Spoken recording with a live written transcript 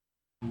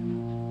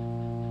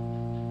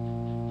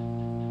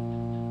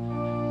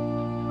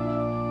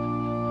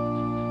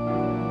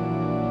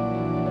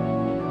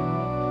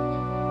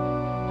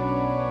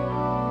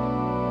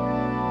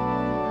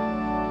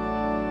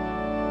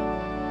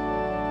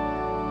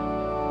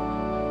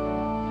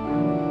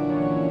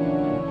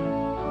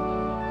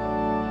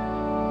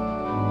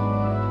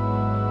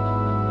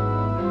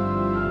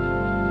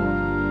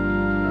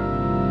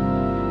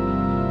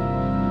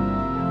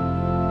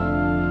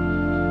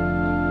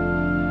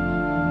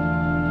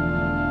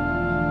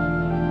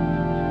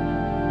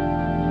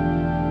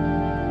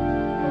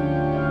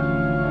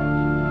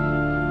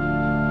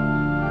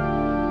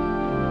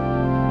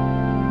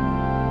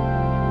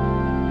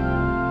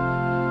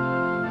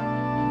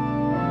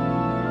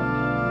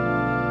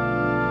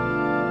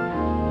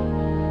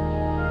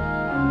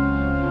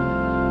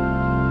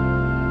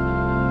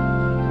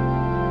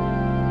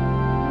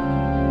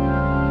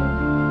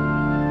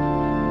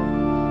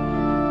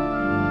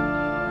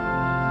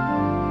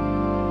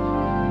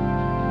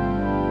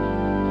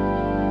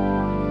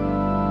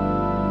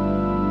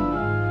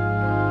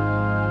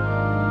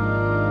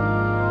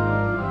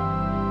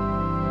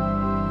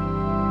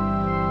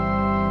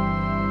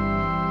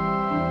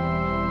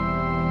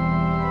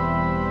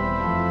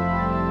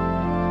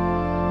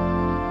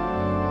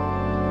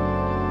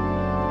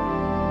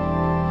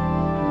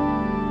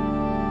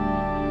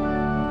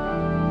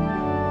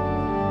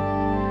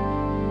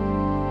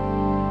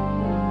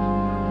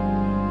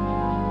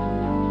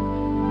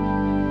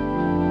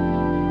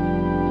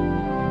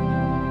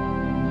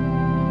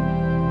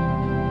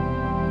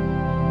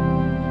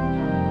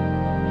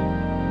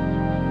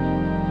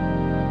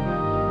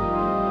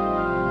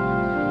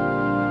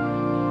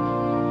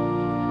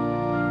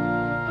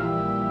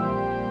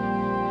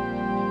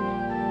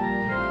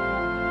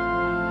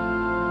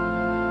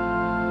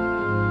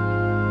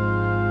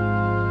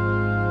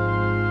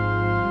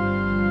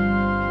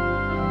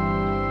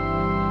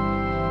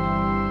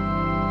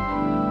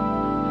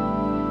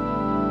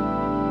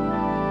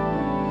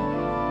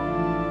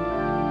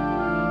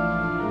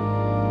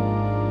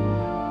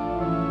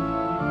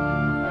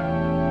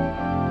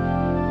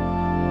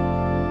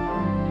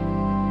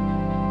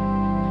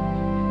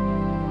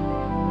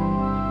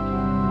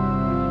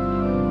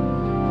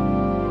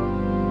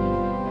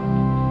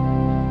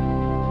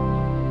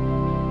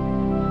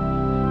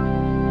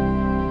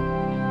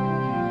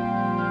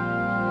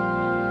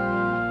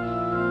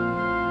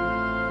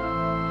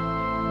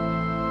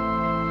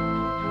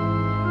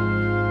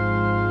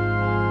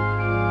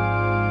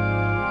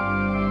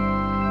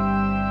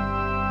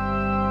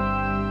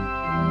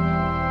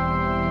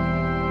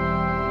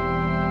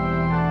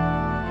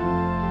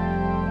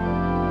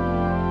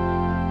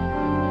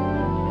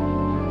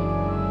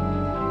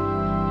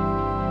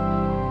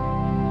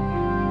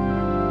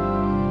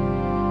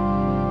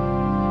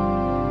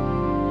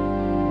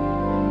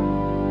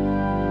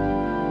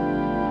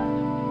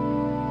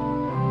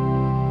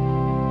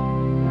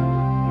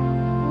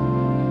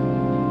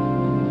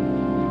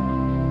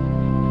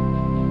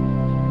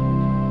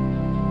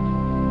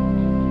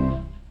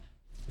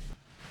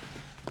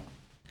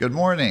Good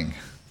morning.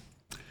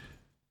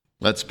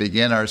 Let's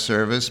begin our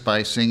service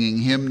by singing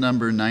hymn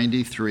number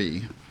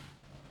 93.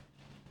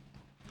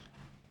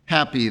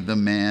 Happy the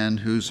man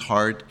whose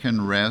heart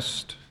can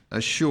rest,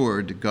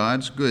 assured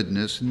God's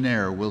goodness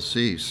ne'er will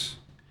cease.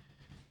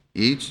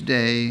 Each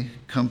day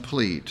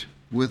complete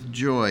with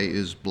joy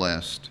is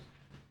blessed.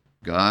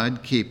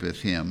 God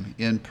keepeth him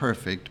in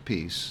perfect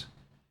peace.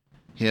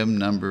 Hymn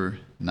number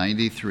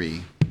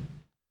 93.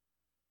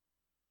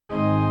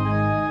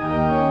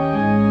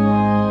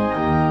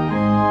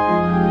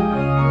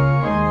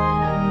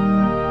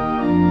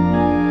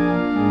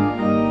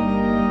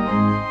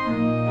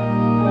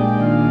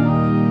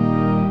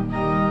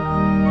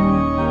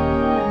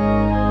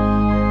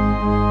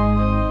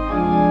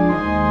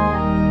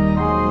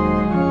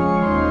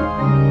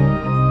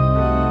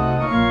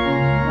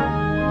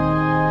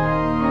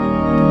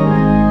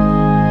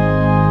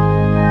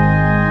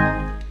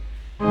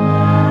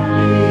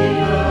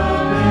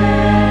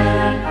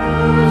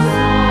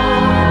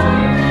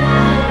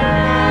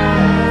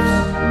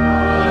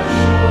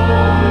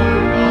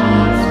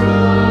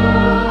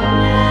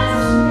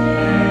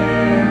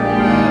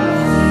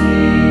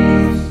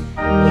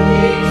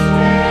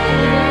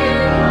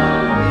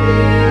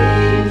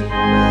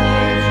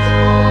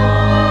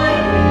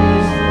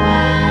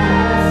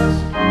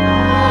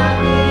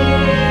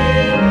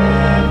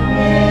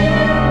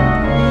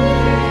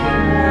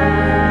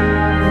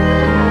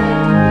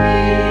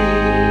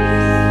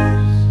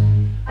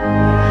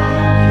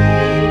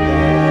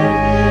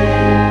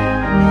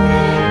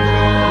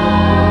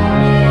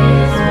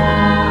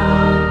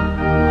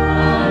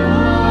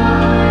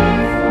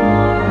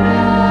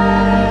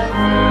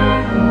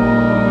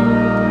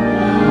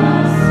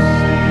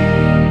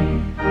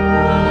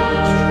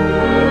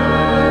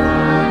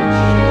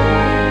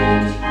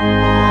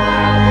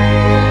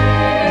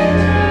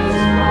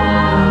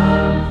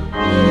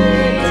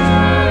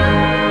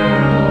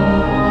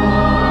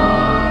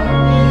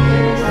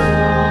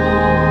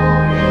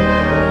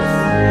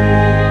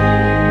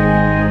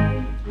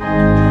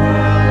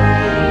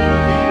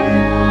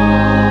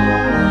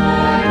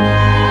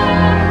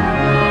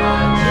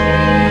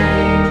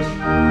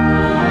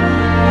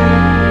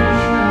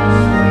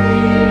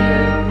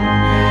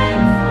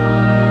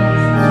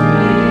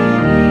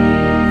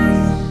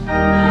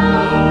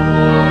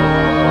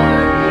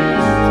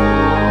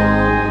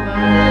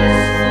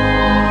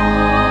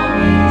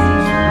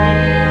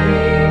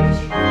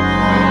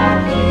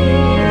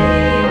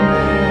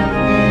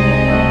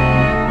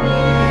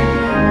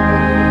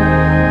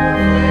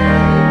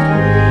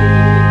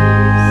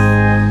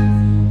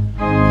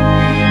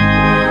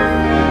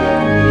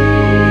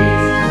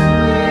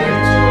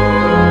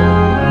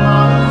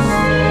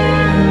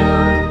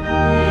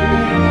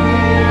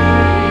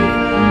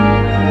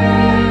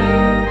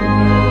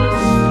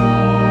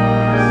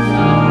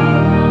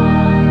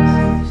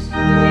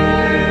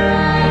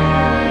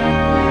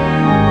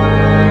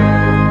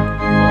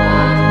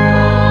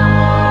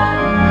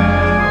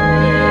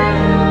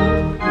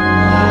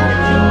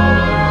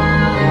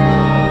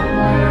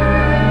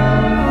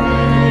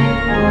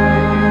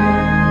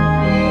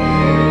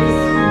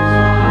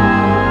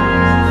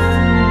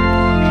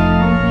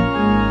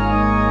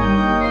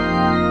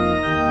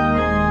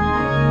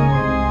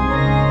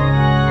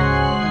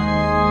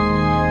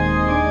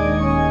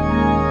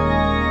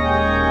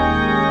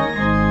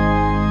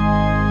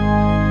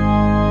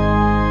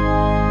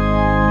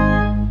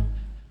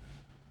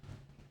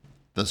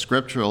 The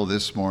scriptural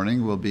this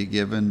morning will be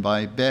given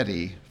by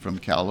Betty from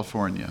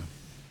California.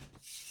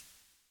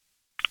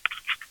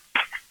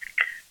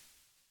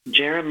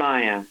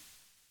 Jeremiah,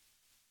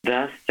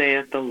 thus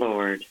saith the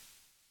Lord,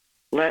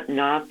 let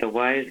not the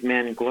wise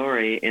man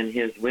glory in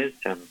his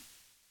wisdom,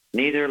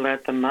 neither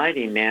let the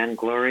mighty man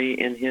glory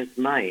in his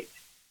might.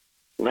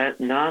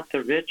 Let not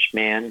the rich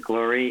man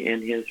glory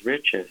in his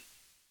riches,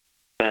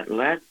 but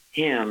let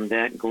him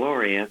that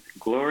glorieth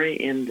glory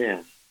in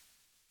this,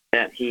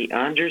 that he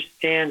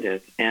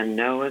understandeth and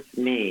knoweth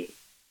me,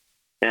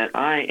 that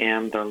I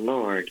am the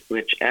Lord,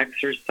 which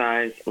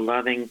exercise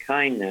loving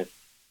kindness,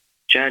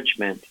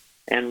 judgment,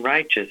 and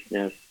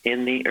righteousness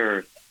in the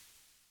earth.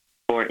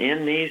 For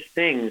in these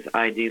things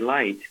I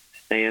delight,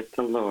 saith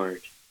the Lord.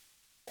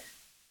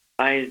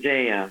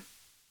 Isaiah,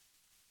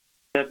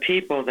 the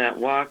people that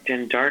walked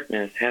in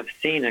darkness have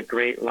seen a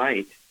great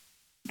light.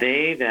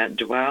 They that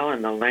dwell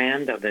in the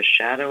land of the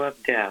shadow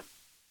of death,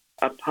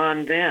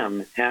 upon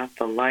them hath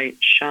the light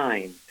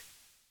shined.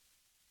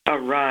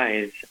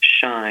 Arise,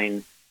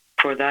 shine,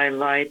 for thy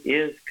light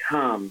is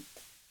come,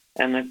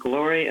 and the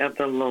glory of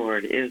the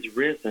Lord is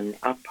risen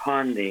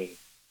upon thee.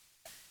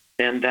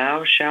 Then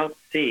thou shalt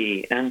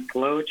see and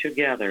flow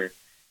together,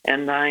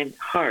 and thine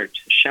heart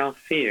shall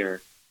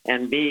fear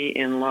and be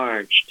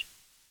enlarged.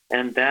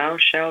 And thou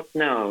shalt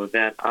know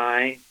that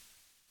I,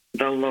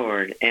 the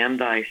Lord, am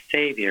thy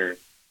Savior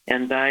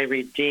and thy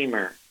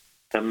Redeemer,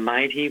 the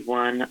mighty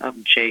one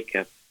of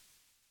Jacob.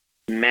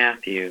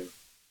 Matthew,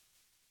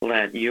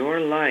 let your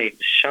light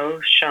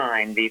so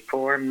shine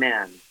before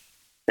men,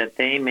 that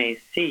they may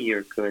see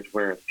your good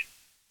works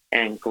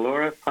and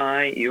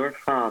glorify your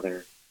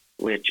Father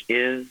which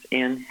is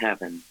in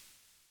heaven.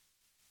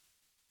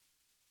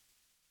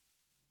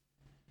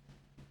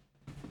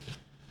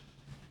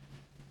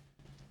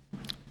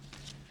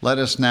 Let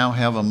us now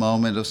have a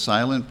moment of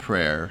silent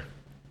prayer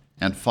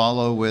and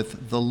follow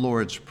with the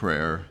Lord's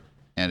Prayer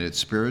and its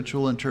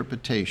spiritual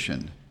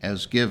interpretation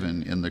as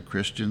given in the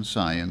Christian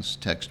Science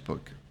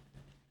textbook.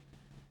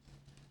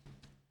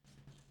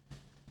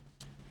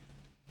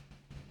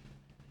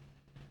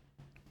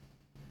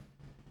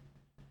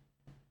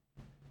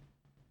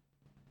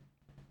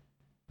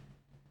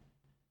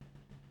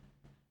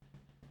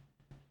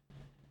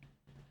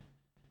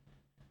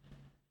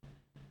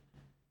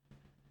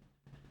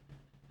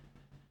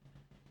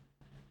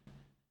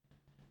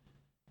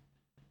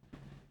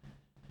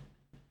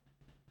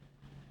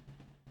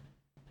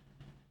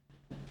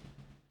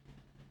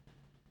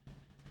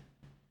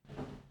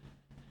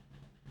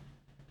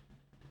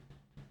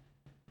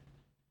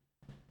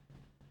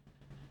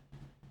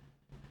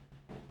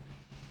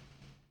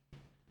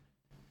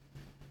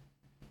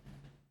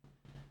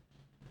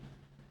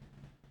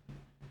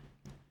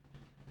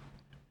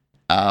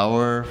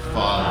 Our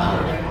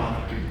Father,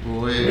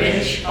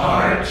 which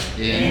art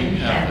in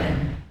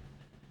heaven.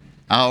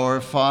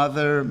 Our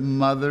Father,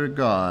 Mother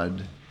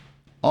God,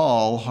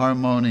 all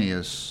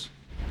harmonious.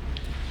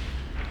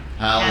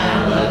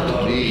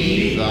 Hallowed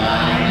be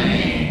thy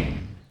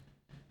name.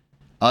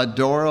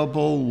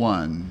 Adorable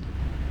One.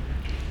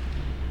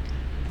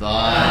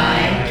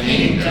 Thy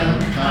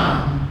kingdom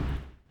come.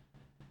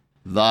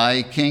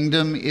 Thy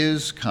kingdom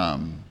is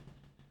come.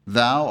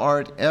 Thou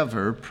art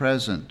ever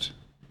present.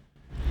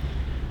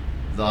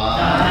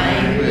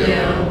 Thy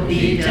will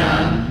be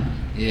done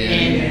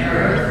in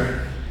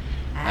earth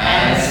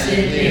as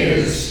it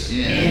is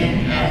in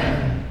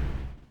heaven.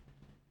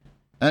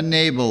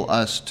 Enable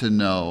us to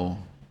know,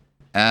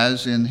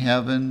 as in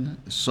heaven,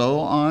 so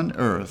on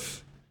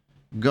earth,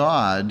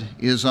 God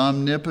is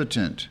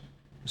omnipotent,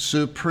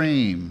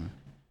 supreme.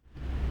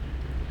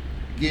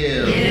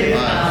 Give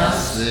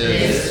us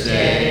this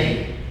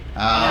day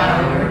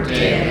our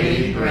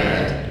daily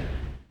bread.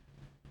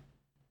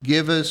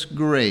 Give us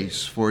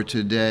grace for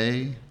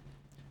today.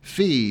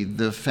 Feed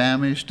the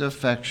famished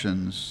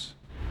affections.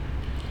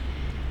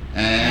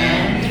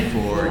 And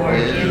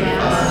forgive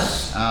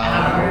us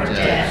our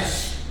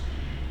debts,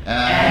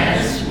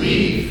 as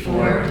we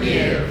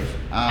forgive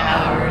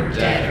our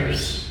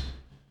debtors.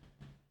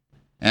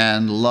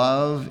 And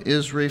love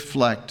is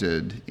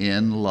reflected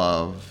in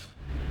love.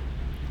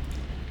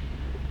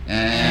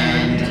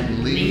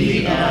 And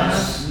lead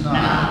us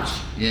not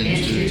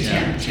into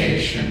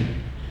temptation,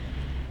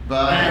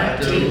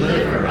 but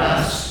deliver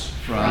us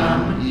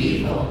from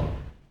evil.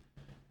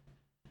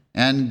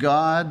 And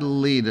God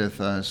leadeth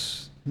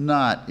us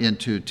not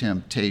into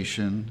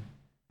temptation,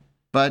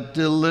 but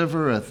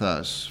delivereth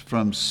us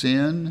from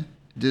sin,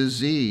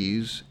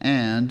 disease,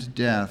 and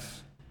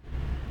death.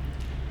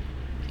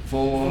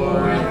 For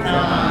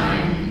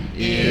thine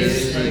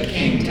is the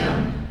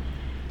kingdom,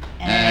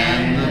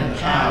 and the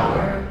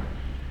power,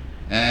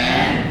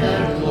 and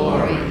the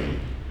glory,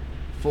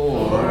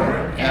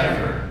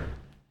 forever.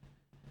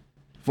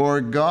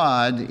 For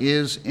God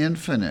is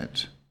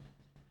infinite,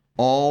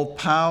 all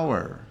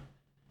power,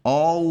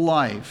 all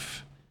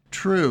life,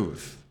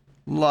 truth,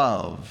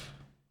 love,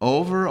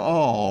 over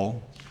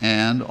all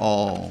and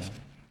all.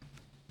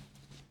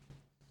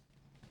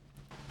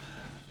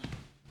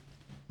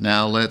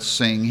 Now let's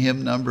sing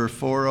hymn number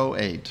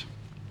 408.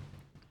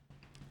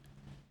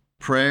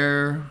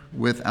 Prayer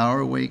with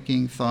our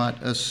waking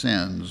thought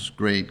ascends,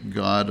 great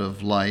God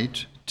of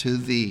light, to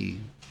thee.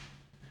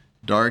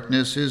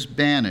 Darkness is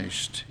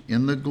banished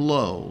in the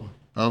glow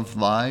of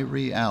thy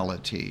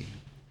reality.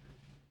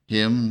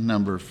 Hymn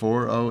number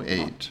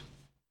 408.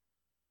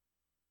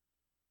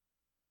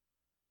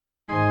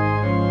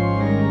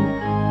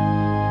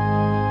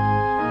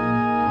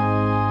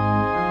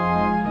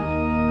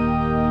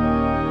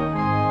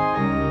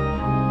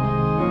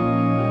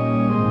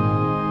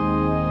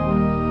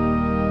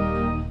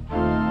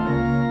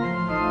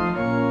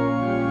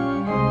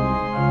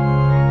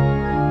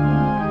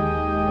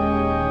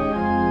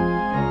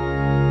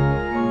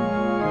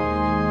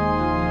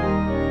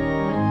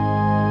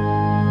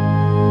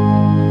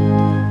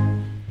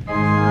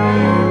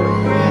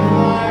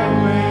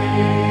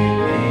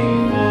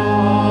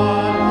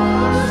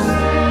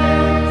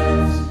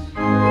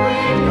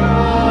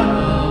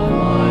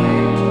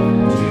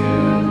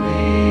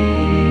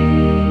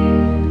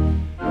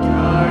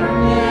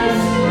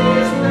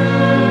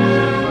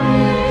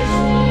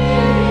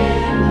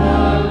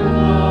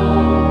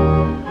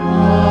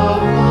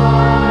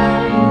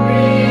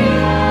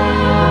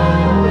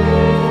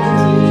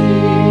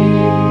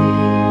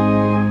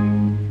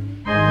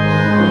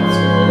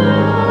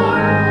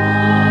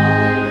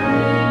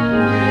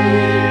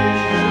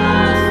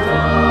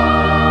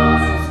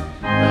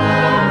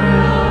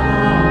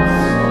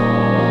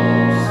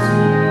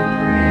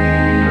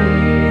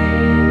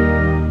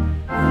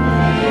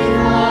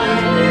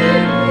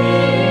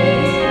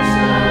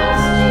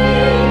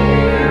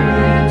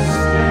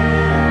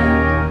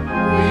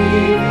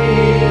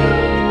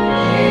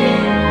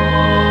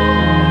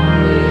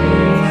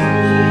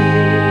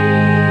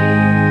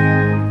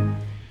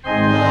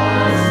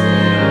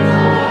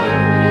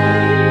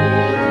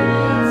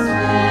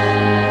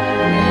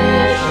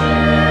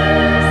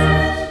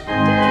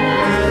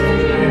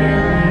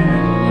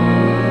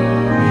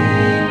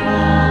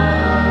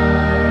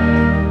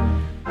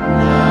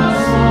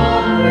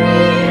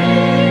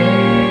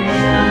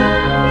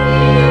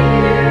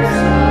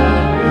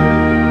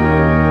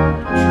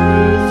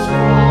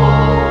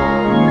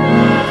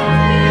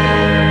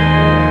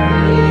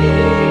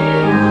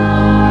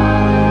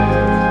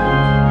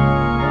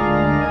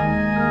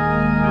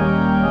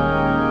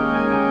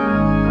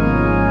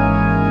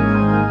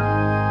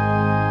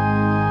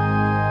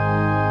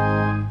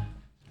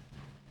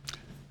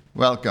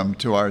 Welcome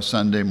to our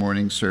Sunday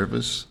morning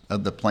service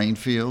of the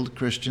Plainfield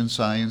Christian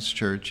Science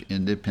Church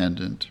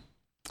Independent.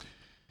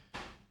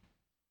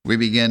 We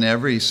begin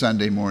every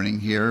Sunday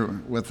morning here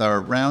with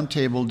our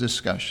roundtable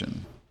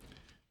discussion,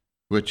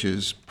 which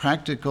is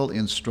practical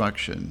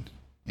instruction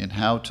in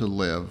how to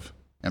live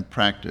and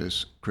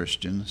practice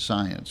Christian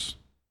Science.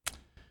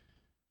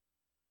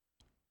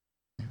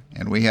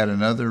 And we had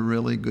another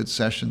really good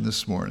session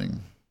this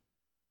morning.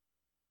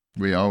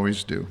 We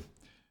always do.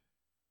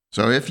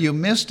 So if you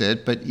missed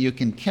it, but you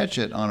can catch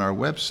it on our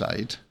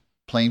website,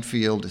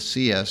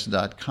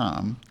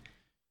 plainfieldcs.com,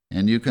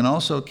 and you can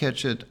also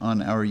catch it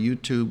on our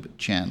YouTube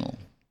channel.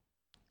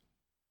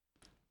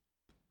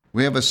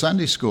 We have a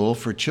Sunday school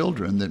for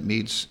children that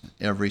meets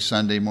every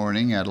Sunday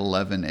morning at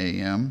 11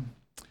 a.m.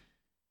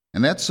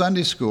 And that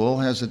Sunday school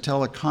has a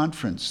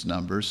teleconference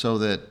number so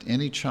that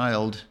any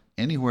child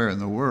anywhere in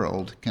the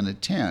world can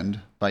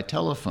attend by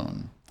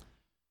telephone.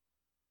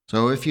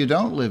 So if you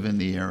don't live in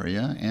the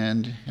area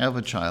and have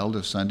a child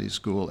of Sunday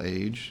school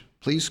age,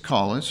 please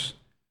call us.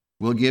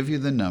 We'll give you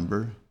the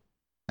number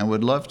and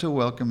would love to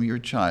welcome your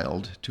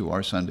child to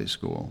our Sunday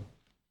school.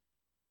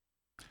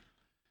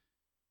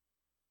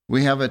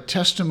 We have a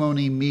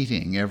testimony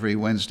meeting every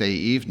Wednesday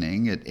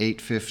evening at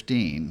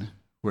 8:15,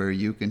 where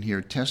you can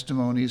hear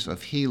testimonies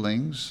of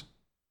healings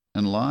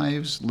and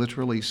lives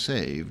literally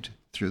saved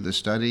through the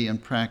study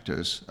and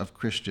practice of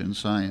Christian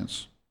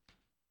Science.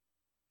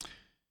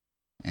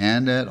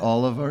 And at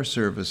all of our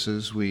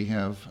services, we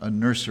have a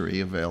nursery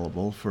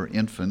available for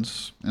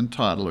infants and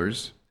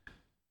toddlers,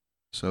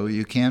 so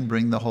you can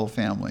bring the whole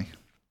family.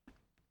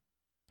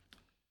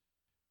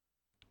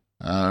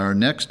 Our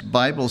next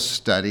Bible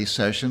study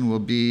session will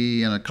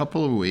be in a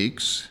couple of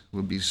weeks. It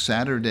will be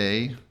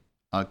Saturday,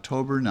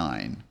 October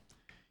 9.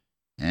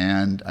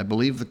 And I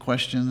believe the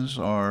questions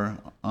are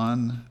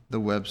on the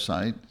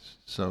website,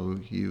 so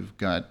you've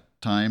got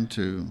time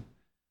to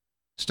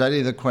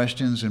study the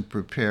questions and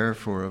prepare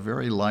for a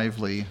very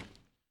lively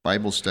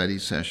Bible study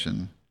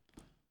session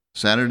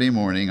Saturday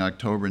morning,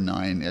 October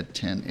 9 at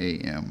 10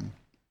 a.m.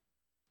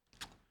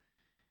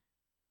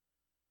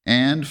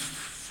 And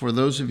for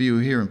those of you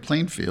here in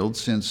Plainfield,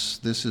 since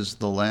this is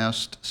the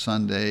last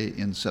Sunday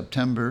in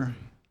September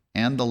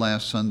and the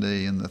last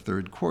Sunday in the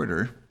third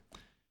quarter,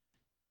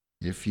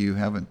 if you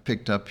haven't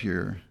picked up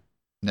your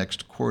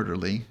next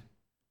quarterly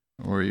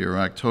or your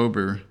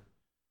October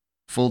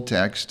full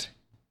text,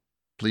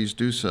 please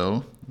do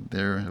so.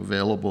 They're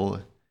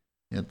available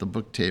at the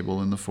book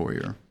table in the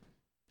foyer.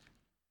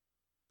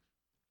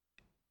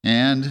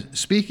 And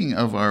speaking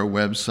of our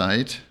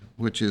website,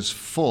 which is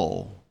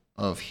full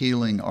of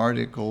healing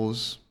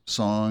articles,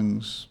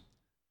 songs,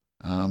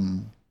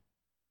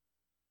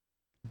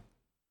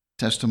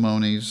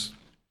 testimonies,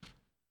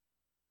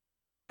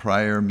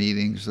 prior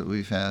meetings that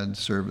we've had,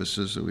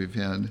 services that we've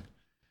had,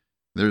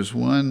 there's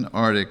one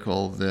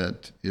article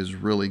that is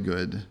really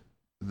good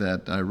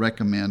that I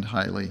recommend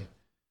highly,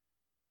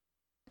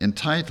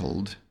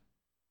 entitled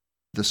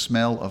 "The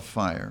Smell of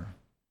Fire."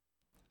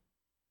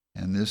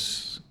 And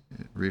this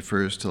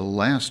refers to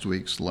last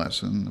week's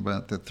lesson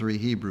about the 3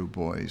 Hebrew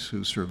boys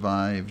who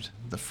survived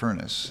the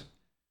furnace.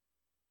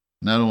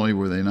 Not only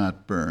were they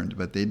not burned,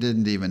 but they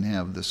didn't even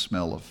have the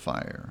smell of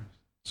fire.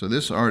 So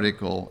this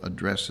article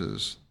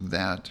addresses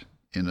that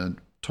in a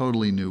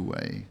totally new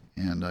way,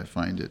 and I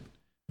find it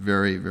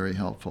very, very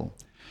helpful.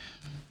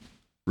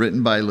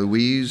 Written by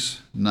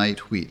Louise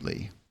Knight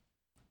Wheatley,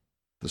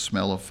 "The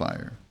Smell of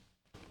Fire."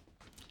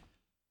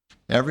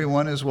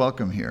 Everyone is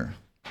welcome here,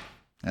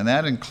 and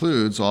that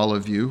includes all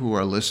of you who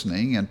are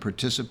listening and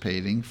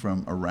participating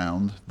from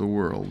around the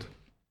world.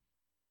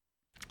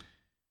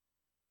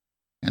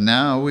 And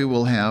now we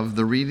will have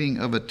the reading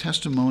of a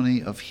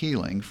testimony of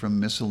healing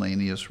from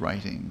miscellaneous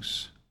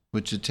writings,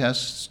 which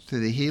attests to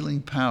the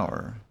healing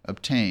power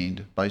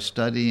obtained by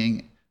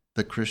studying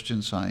the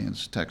Christian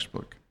Science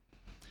textbook.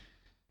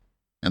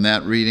 And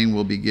that reading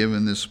will be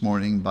given this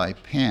morning by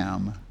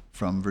Pam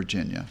from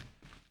Virginia.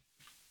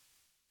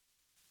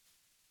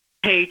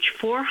 Page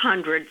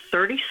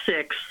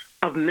 436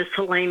 of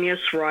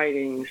Miscellaneous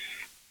Writings.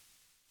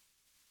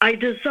 I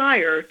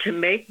desire to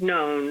make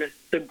known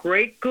the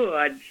great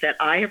good that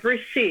I have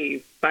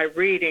received by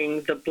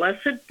reading the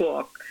blessed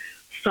book,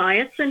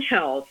 Science and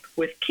Health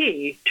with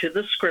Key to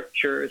the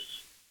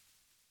Scriptures.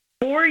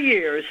 4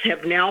 years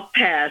have now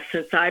passed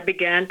since I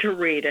began to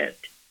read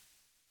it.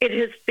 It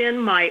has been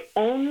my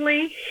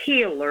only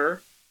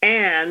healer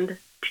and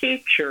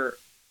teacher,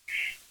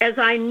 as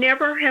I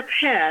never have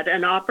had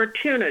an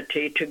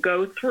opportunity to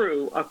go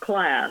through a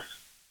class.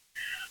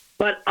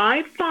 But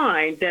I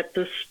find that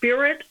the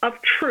Spirit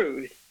of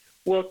truth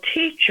will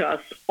teach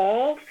us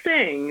all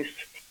things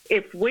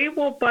if we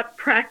will but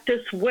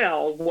practice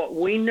well what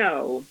we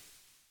know.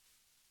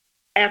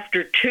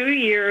 After 2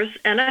 years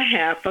and a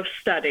half of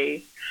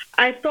study,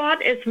 I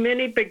thought, as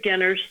many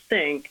beginners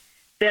think,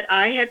 that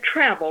I had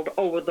traveled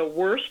over the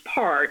worst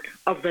part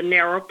of the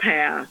narrow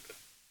path.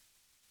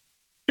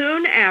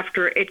 Soon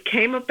after, it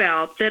came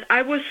about that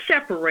I was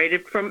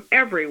separated from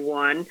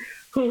everyone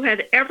who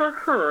had ever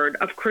heard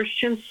of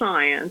Christian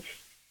Science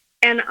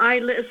and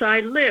as I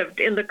lived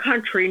in the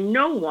country,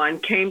 no one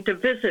came to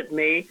visit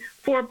me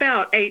for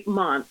about 8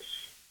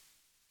 months.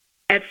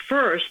 At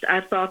first,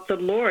 I thought the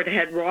Lord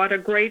had wrought a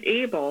great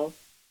evil.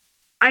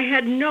 I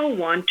had no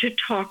one to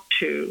talk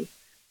to,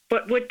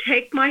 but would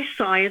take my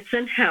science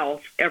and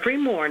health every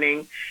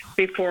morning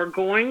before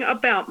going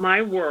about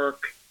my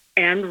work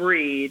and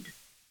read.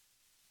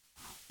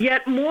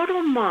 Yet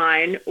mortal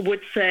mind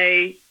would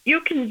say,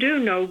 you can do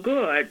no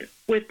good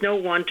with no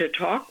one to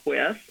talk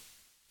with.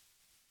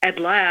 At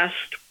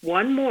last,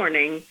 one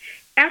morning,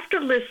 after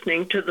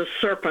listening to the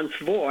serpent's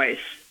voice,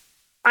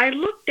 I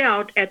looked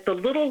out at the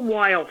little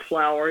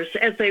wildflowers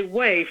as they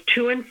waved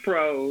to and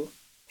fro.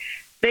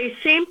 They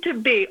seemed to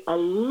be a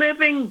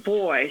living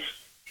voice,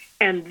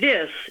 and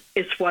this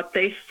is what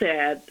they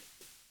said.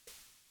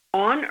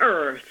 On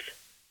earth,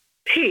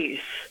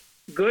 peace,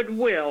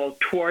 goodwill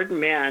toward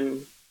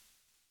men.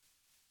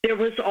 There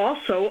was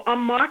also a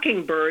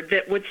mockingbird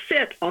that would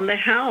sit on the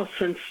house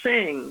and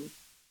sing.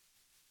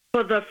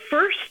 For the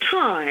first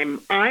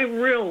time, I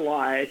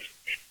realized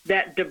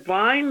that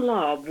divine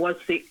love was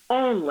the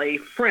only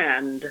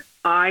friend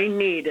I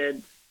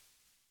needed.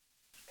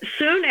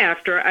 Soon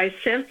after, I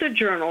sent the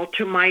journal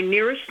to my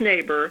nearest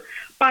neighbor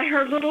by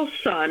her little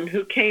son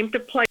who came to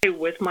play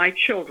with my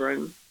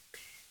children.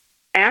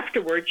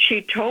 Afterwards,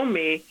 she told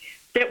me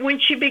that when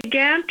she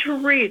began to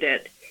read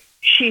it,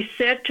 she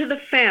said to the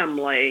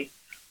family,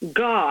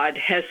 God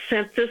has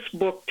sent this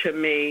book to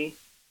me.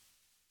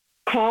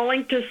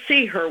 Calling to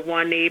see her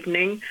one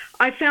evening,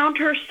 I found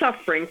her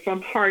suffering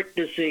from heart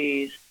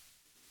disease.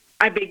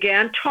 I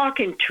began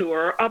talking to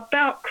her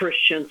about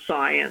Christian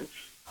Science,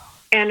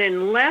 and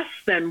in less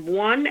than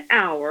 1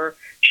 hour,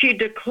 she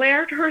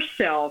declared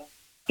herself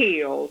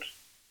healed.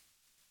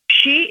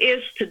 She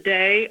is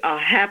today a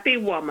happy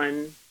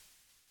woman.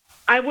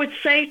 I would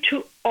say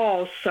to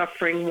all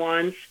suffering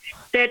ones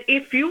that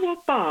if you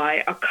will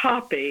buy a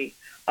copy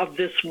of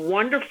this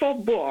wonderful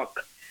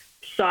book,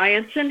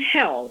 Science and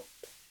Health,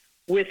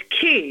 with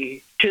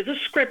Key to the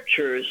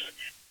Scriptures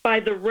by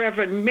the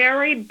Reverend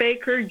Mary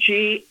Baker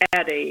G.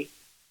 Eddy,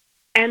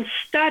 and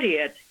study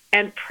it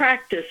and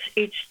practice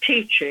its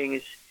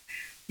teachings,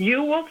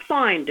 you will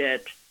find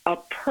it a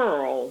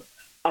pearl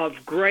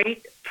of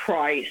great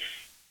price.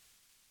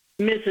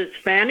 Mrs.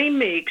 Fanny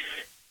Meeks,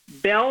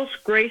 Bells,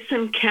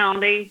 Grayson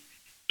County,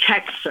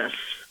 Texas.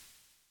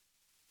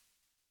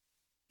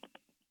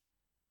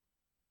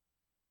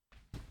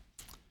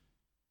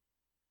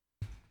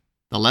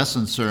 The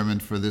lesson sermon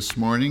for this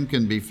morning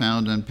can be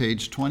found on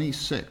page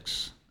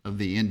 26 of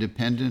the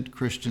Independent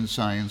Christian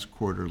Science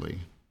Quarterly.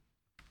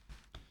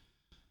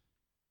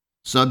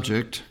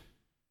 Subject,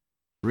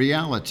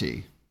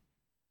 reality.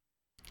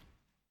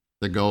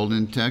 The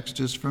golden text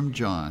is from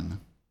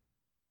John.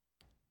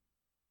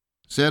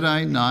 Said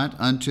I not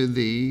unto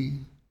thee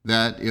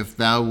that if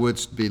thou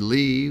wouldst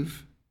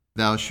believe,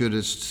 thou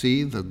shouldest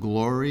see the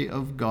glory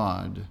of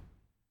God,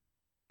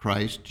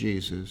 Christ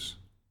Jesus.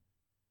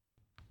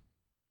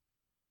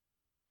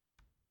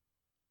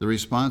 The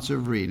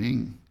responsive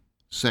reading,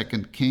 2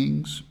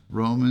 Kings,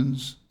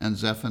 Romans, and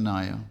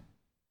Zephaniah.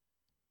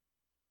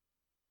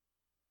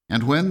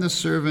 And when the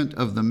servant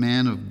of the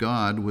man of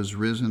God was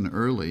risen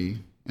early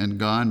and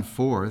gone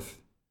forth,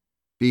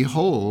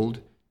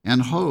 behold,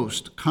 an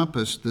host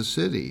compassed the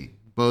city,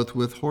 both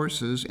with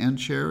horses and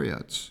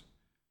chariots.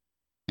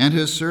 And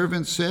his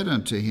servant said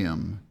unto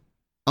him,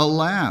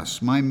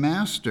 Alas, my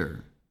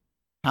master,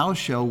 how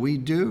shall we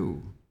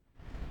do?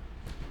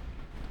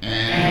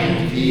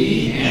 And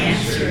he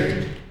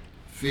answered,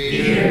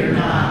 Fear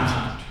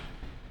not,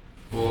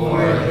 for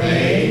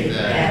they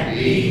that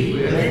be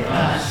with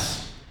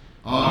us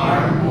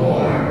are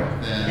more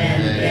than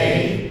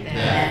they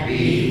that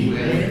be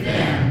with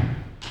them.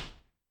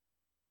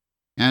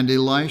 And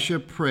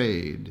Elisha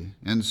prayed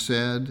and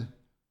said,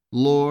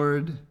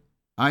 Lord,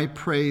 I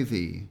pray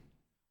thee,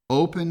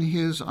 open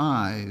his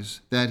eyes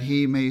that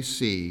he may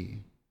see.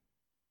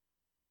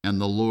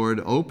 And the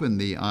Lord opened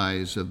the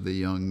eyes of the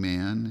young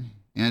man,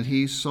 and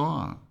he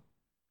saw.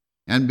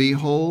 And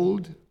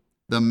behold,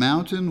 the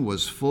mountain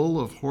was full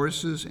of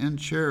horses and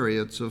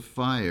chariots of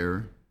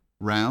fire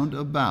round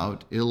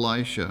about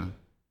Elisha.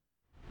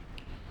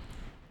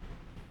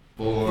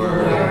 For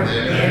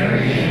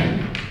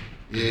therein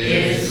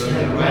is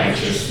the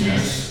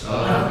righteousness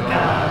of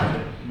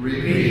God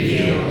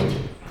revealed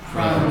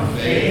from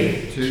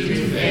faith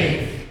to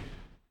faith.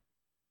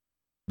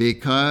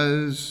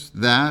 Because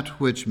that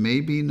which may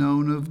be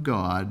known of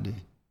God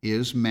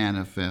is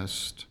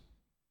manifest.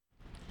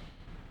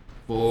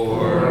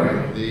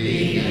 For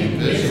the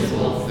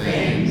invisible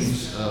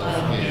things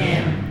of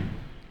him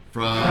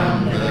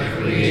from the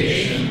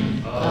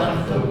creation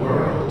of the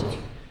world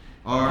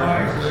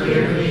are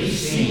clearly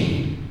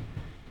seen,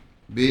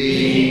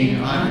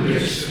 being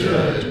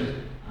understood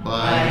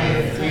by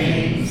the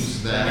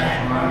things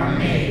that are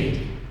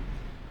made,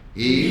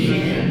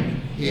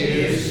 even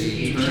his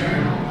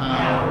eternal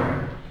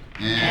power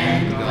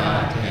and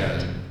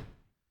Godhead.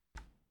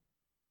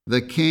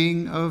 The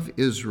King of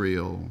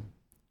Israel,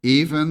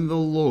 even the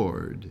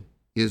Lord,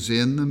 is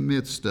in the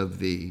midst of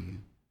thee,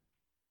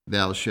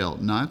 thou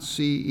shalt not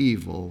see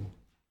evil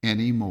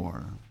any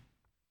more.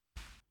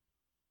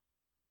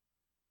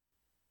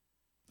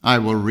 I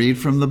will read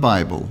from the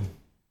Bible.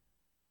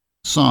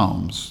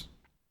 Psalms.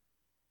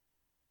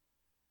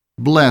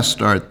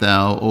 Blessed art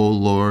thou, O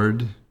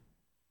Lord.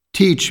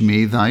 Teach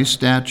me thy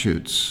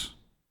statutes.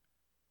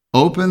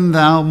 Open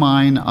thou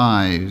mine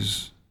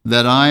eyes,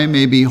 that I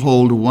may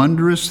behold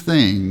wondrous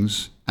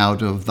things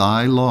out of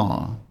thy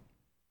law.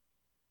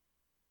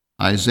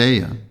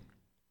 Isaiah.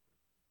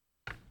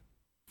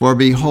 For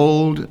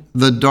behold,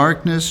 the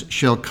darkness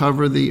shall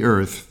cover the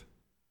earth,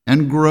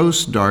 and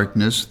gross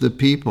darkness the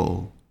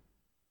people.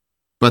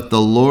 But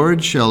the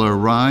Lord shall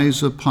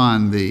arise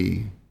upon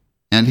thee,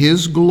 and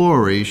his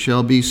glory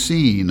shall be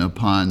seen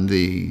upon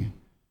thee.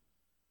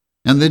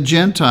 And the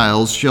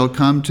Gentiles shall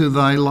come to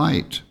thy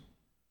light,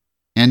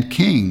 and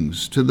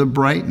kings to the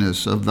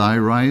brightness of thy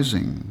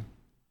rising.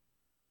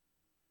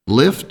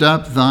 Lift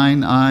up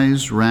thine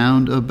eyes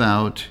round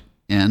about,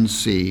 and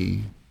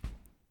see.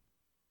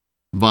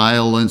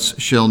 Violence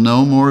shall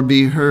no more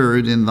be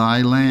heard in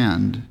thy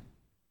land,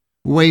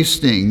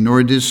 wasting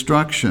nor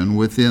destruction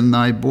within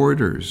thy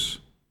borders.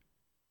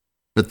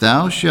 But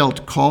thou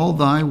shalt call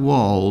thy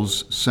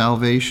walls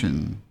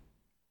salvation,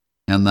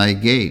 and thy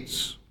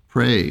gates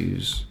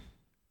praise.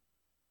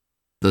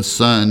 The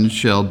sun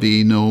shall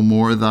be no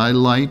more thy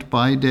light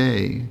by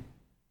day,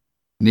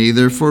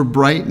 neither for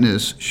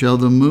brightness shall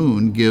the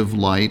moon give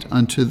light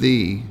unto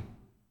thee.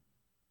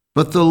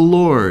 But the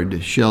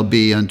Lord shall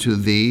be unto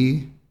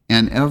thee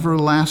an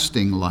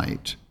everlasting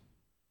light,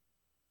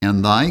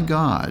 and thy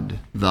God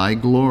thy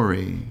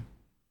glory.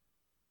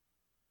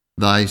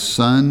 Thy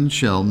sun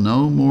shall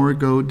no more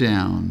go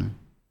down,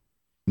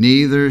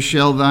 neither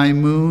shall thy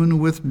moon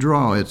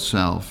withdraw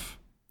itself.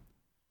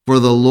 For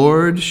the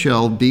Lord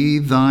shall be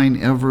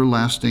thine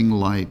everlasting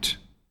light,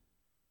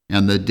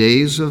 and the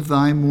days of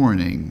thy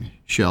mourning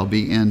shall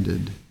be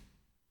ended.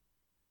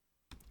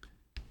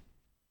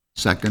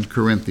 2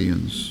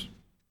 Corinthians.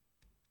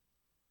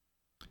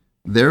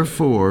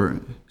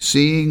 Therefore,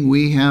 seeing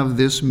we have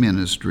this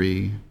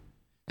ministry,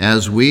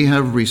 as we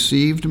have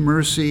received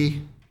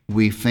mercy,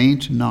 we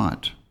faint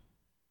not,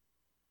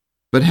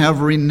 but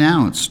have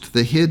renounced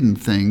the hidden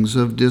things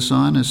of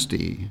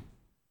dishonesty,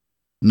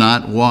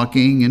 not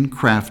walking in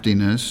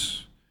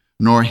craftiness,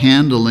 nor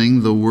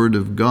handling the word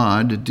of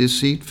God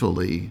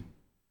deceitfully,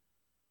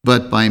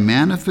 but by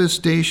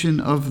manifestation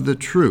of the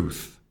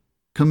truth,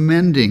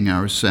 commending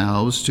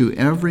ourselves to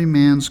every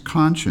man's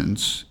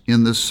conscience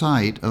in the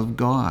sight of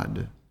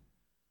God.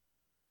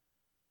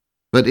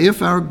 But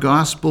if our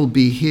gospel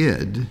be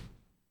hid,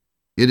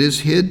 it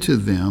is hid to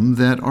them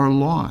that are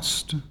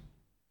lost,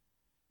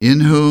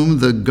 in whom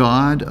the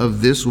God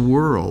of this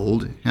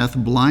world hath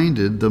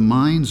blinded the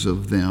minds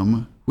of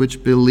them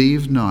which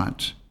believe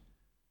not,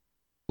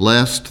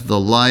 lest the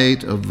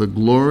light of the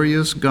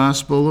glorious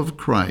gospel of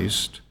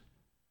Christ,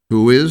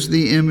 who is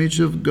the image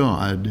of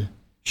God,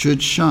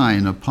 should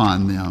shine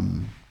upon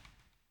them.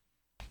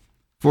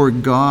 For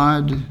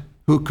God,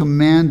 who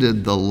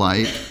commanded the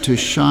light to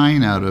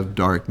shine out of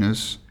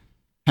darkness,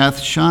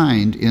 hath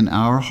shined in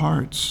our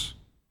hearts,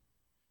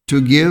 to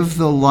give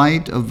the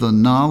light of the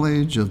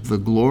knowledge of the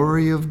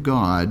glory of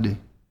God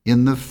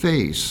in the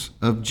face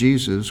of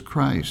Jesus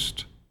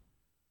Christ.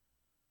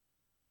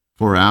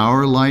 For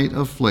our light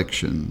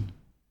affliction,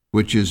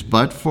 which is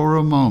but for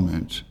a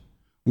moment,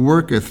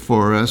 worketh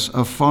for us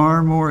a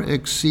far more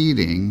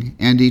exceeding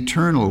and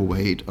eternal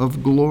weight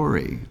of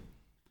glory.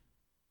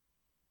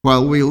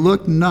 While we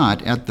look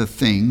not at the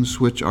things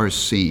which are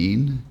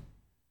seen,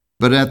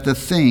 but at the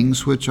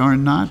things which are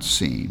not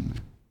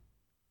seen.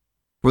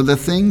 For the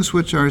things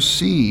which are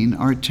seen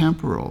are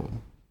temporal,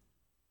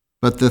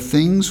 but the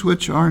things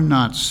which are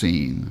not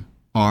seen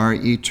are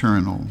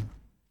eternal.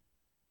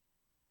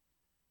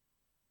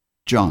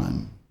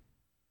 John.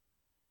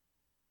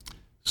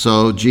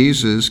 So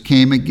Jesus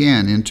came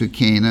again into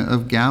Cana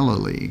of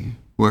Galilee,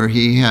 where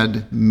he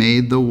had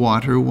made the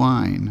water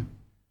wine.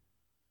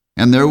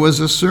 And there was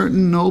a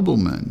certain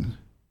nobleman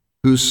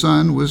whose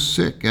son was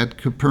sick at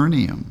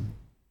Capernaum.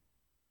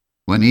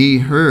 When he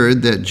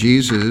heard that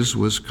Jesus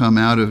was come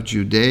out of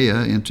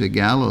Judea into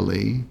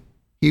Galilee,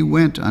 he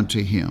went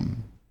unto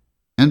him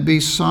and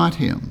besought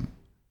him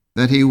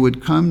that he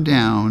would come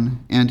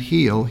down and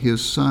heal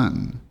his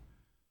son,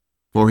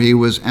 for he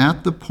was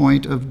at the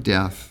point of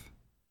death.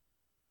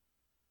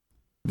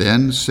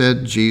 Then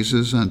said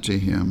Jesus unto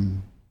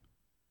him,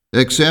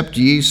 Except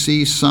ye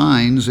see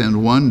signs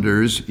and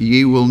wonders,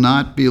 ye will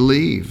not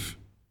believe.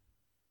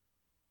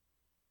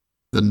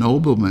 The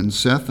nobleman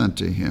saith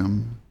unto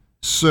him,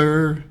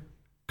 Sir,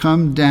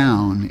 come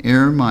down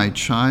ere my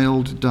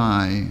child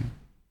die.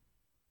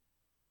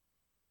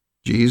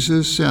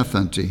 Jesus saith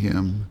unto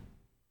him,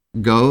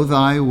 Go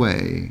thy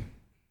way,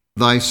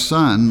 thy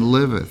son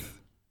liveth.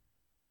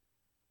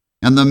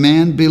 And the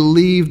man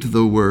believed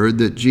the word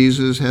that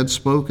Jesus had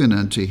spoken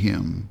unto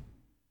him,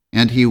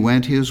 and he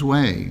went his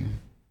way.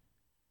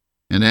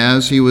 And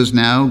as he was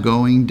now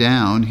going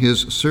down,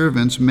 his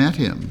servants met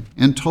him,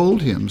 and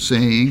told him,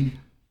 saying,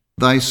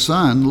 Thy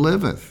son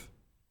liveth.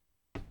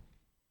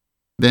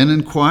 Then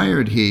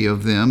inquired he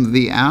of them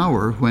the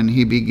hour when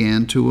he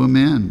began to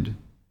amend.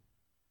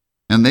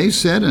 And they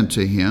said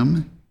unto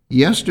him,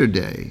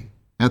 Yesterday,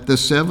 at the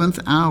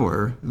 7th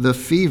hour, the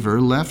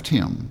fever left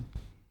him.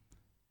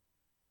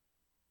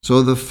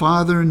 So the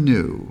father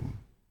knew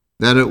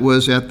that it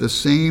was at the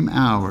same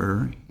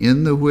hour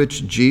in the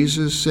which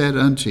Jesus said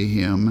unto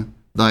him,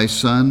 Thy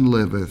son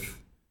liveth.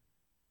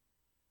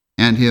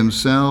 And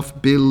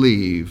himself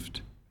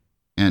believed,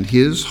 and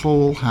his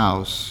whole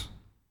house.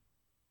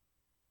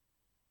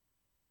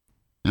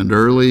 And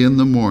early in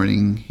the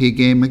morning he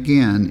came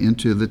again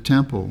into the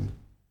temple.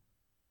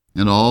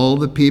 And all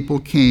the people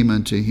came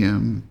unto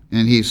him,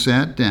 and he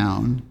sat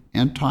down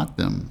and taught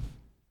them.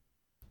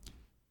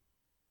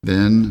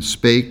 Then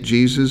spake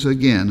Jesus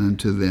again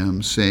unto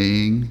them,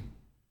 saying,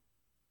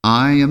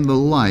 I am the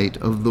light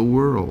of the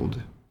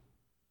world.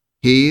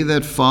 He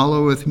that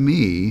followeth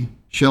me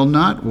shall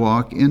not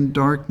walk in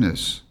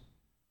darkness,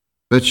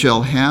 but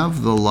shall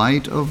have the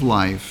light of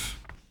life.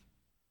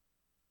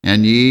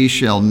 And ye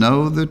shall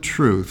know the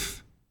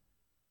truth,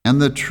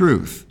 and the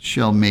truth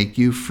shall make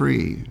you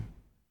free.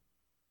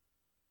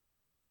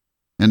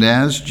 And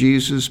as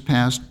Jesus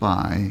passed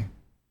by,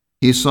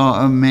 he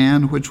saw a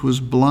man which was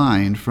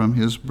blind from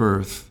his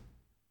birth.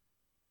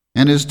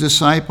 And his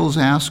disciples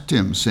asked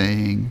him,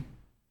 saying,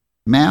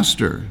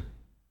 Master,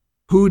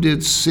 who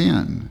did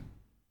sin,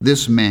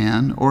 this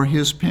man or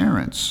his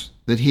parents,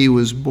 that he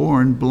was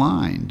born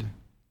blind?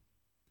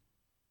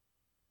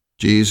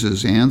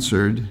 Jesus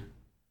answered,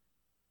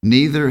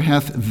 Neither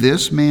hath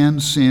this man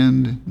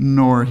sinned,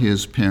 nor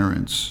his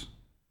parents,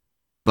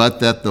 but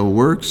that the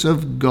works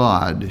of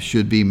God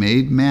should be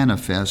made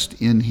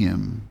manifest in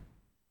him.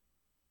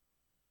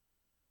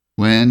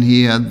 When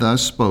he had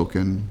thus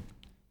spoken,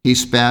 he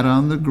spat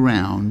on the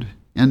ground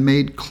and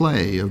made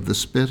clay of the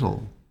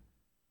spittle.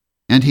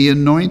 And he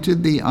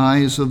anointed the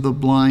eyes of the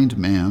blind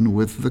man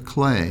with the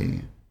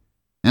clay,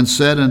 and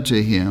said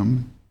unto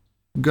him,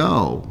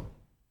 Go,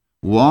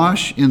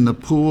 wash in the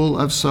pool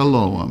of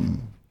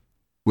Siloam,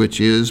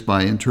 which is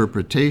by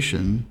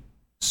interpretation,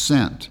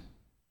 sent.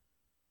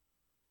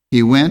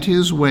 He went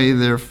his way,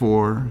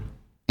 therefore,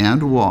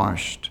 and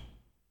washed,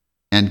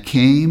 and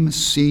came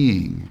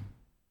seeing.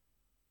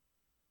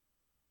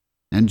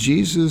 And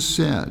Jesus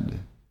said,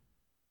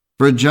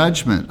 For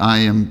judgment I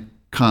am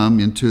come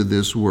into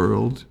this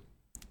world,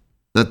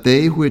 that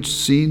they which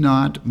see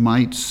not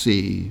might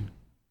see,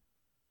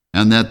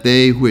 and that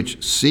they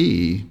which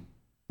see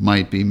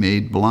might be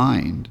made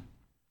blind.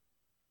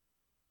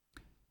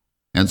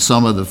 And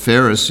some of the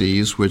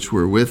Pharisees which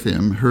were with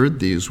him heard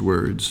these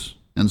words,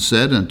 and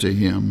said unto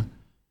him,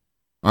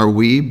 Are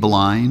we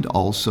blind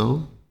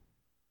also?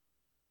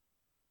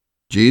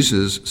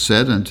 Jesus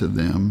said unto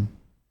them,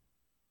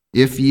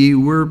 If ye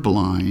were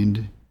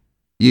blind,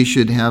 ye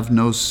should have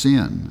no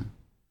sin.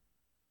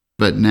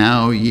 But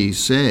now ye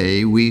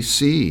say, We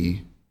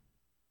see.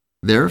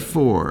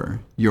 Therefore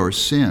your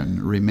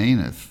sin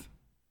remaineth.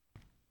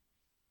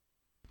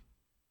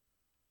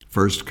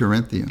 1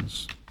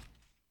 Corinthians.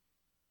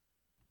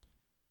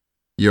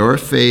 Your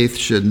faith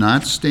should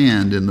not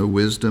stand in the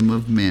wisdom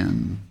of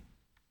men,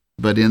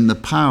 but in the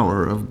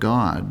power of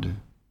God.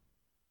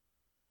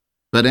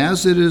 But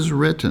as it is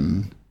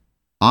written,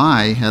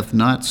 Eye hath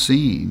not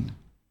seen,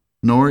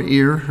 nor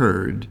ear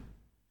heard,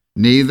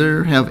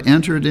 neither have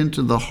entered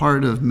into the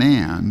heart of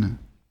man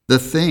the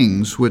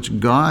things which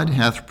God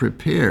hath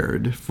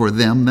prepared for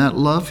them that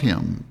love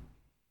him.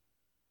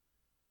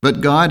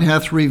 But God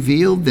hath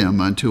revealed them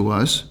unto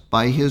us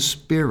by his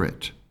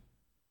Spirit.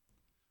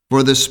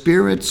 For the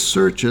Spirit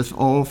searcheth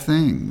all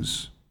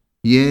things,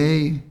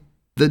 yea,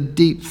 the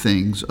deep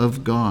things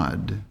of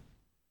God.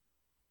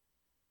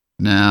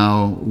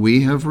 Now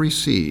we have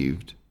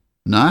received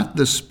not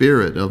the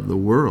spirit of the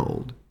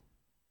world,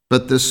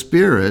 but the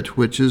Spirit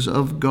which is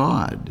of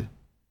God,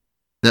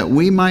 that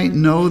we might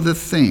know the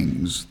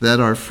things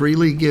that are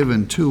freely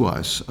given to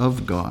us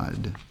of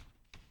God.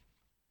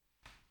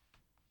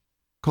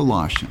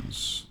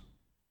 Colossians,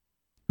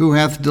 who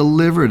hath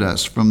delivered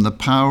us from the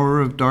power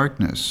of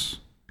darkness,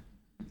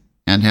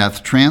 and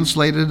hath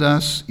translated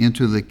us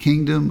into the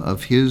kingdom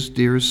of his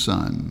dear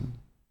Son.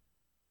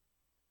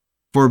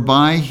 For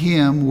by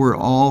him were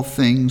all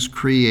things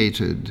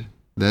created,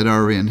 that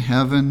are in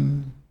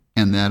heaven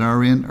and that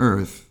are in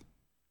earth,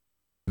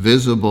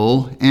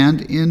 visible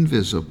and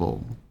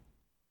invisible,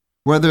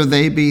 whether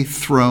they be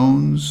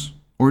thrones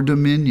or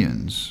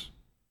dominions,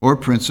 or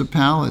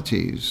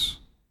principalities,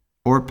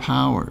 or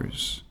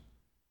powers.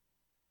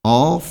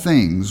 All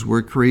things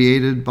were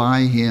created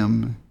by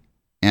him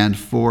and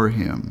for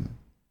him.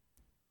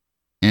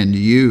 And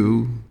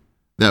you,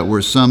 that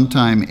were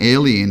sometime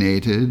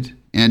alienated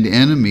and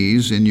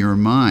enemies in your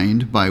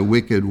mind by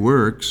wicked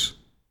works,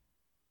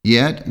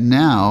 yet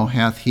now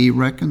hath he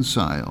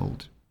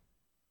reconciled,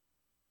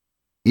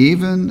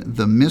 even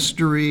the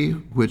mystery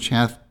which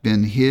hath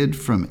been hid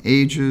from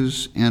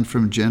ages and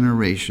from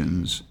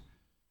generations,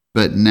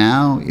 but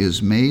now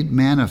is made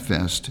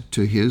manifest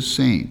to his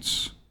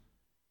saints,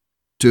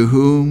 to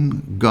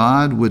whom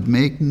God would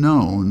make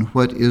known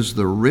what is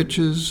the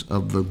riches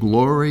of the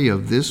glory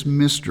of this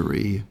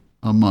mystery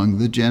among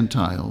the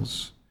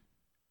Gentiles,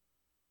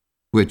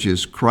 which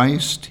is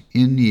Christ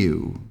in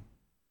you,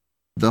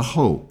 the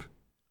hope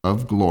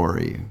of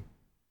glory.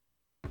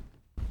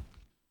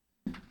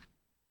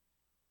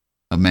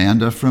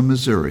 Amanda from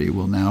Missouri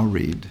will now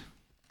read.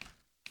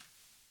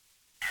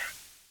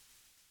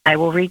 I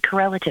will read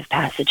correlative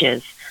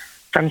passages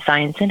from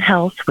Science and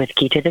Health with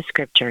Key to the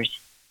Scriptures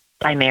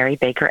by Mary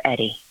Baker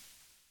Eddy.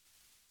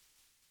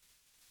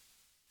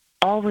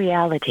 All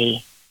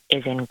reality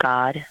is in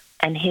God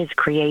and His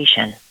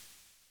creation,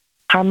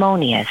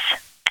 harmonious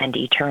and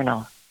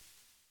eternal.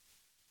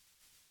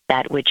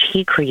 That which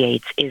He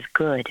creates is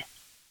good,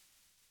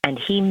 and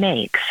He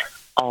makes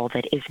all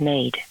that is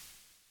made.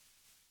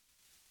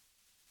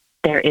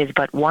 There is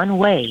but one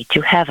way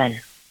to heaven,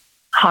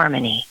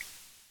 harmony,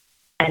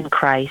 and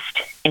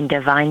Christ in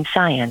divine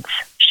science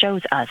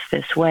shows us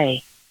this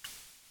way.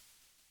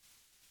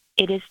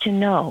 It is to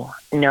know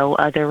no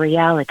other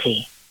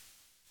reality,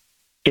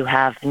 to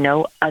have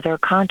no other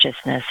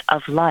consciousness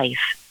of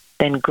life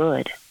than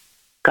good,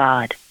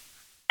 God,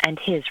 and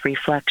His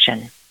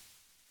reflection,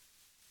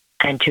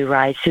 and to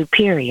rise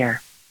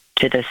superior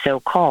to the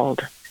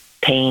so-called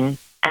pain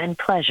and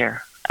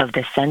pleasure of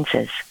the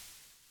senses.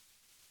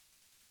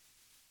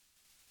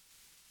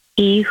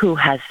 He who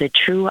has the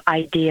true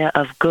idea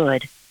of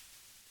good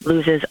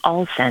loses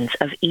all sense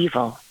of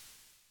evil,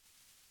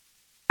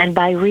 and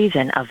by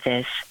reason of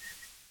this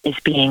is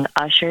being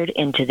ushered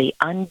into the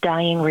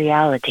undying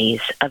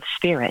realities of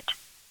spirit.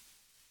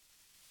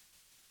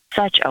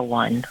 Such a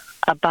one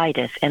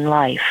abideth in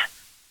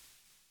life,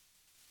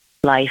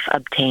 life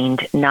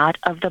obtained not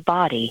of the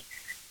body,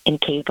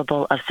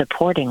 incapable of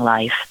supporting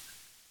life,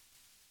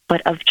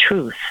 but of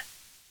truth,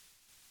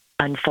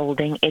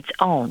 unfolding its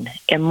own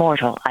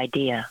immortal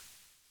idea.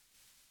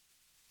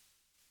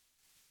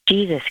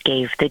 Jesus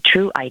gave the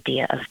true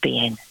idea of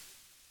being,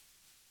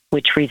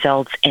 which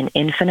results in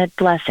infinite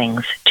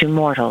blessings to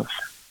mortals.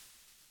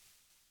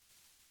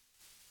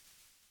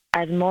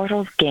 As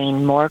mortals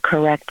gain more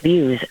correct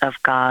views of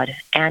God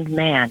and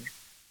man,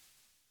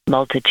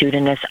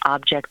 multitudinous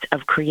objects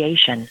of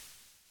creation,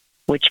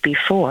 which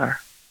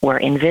before were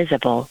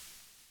invisible,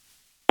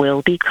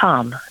 will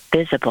become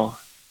visible.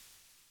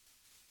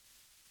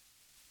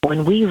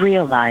 When we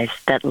realize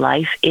that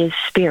life is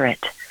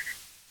spirit,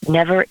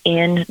 never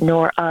in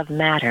nor of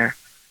matter,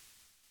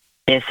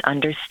 this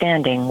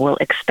understanding will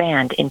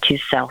expand into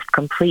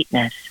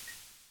self-completeness,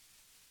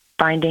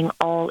 finding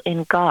all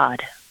in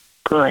God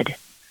good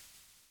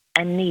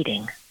and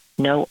needing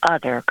no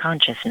other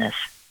consciousness.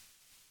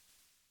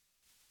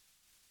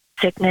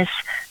 Sickness,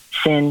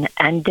 sin,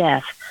 and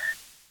death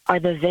are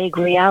the vague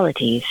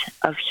realities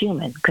of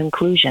human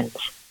conclusions.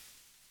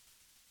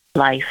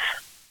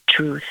 Life,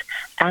 truth,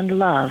 and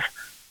love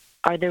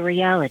are the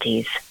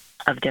realities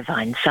of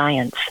divine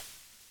science.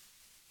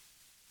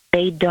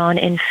 They dawn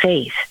in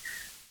faith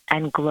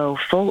and glow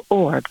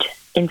full-orbed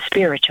in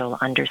spiritual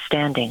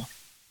understanding.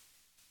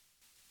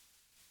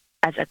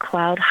 As a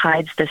cloud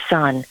hides the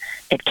sun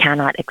it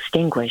cannot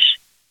extinguish,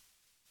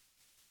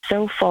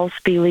 so false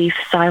belief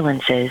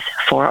silences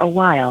for a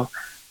while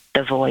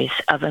the voice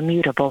of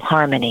immutable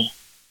harmony.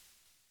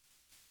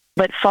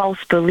 But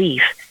false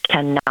belief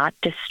cannot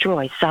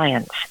destroy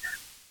science,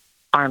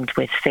 armed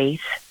with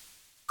faith,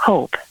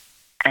 hope,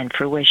 and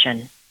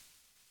fruition.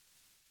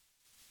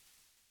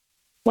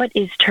 What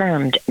is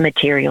termed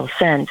material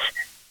sense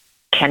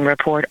can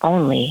report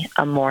only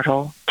a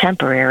mortal,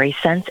 temporary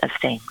sense of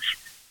things,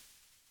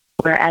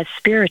 whereas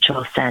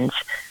spiritual sense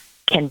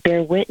can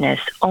bear witness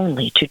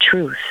only to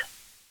truth.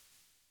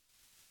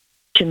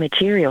 To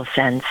material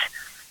sense,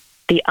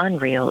 the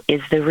unreal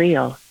is the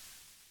real,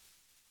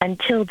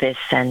 until this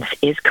sense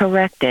is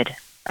corrected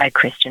by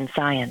Christian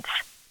Science.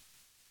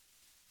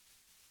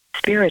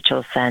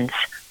 Spiritual sense,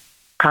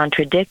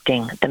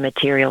 contradicting the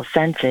material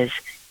senses,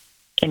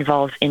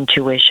 involves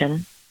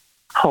intuition,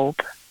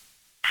 hope,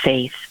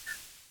 faith,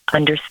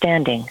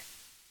 understanding,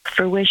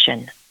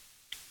 fruition,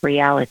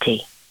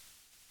 reality.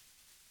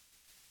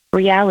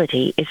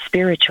 Reality is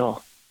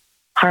spiritual,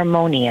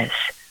 harmonious,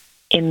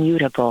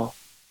 immutable,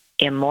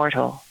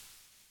 immortal,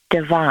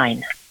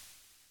 divine,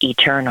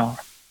 eternal.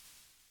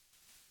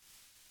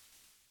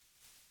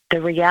 The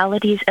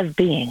realities of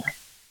being,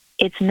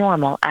 its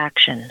normal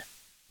action,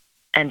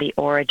 and the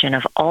origin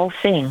of all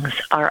things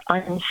are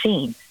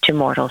unseen to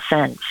mortal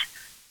sense,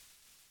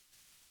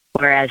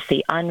 whereas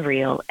the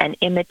unreal and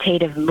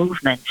imitative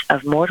movements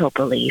of mortal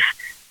belief,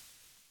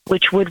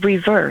 which would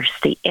reverse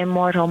the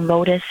immortal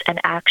modus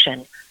and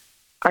action,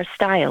 are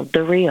styled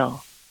the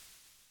real.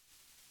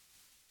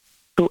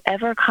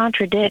 Whoever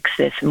contradicts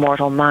this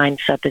mortal mind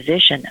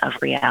supposition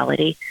of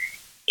reality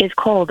is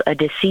called a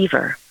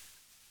deceiver,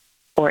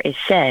 or is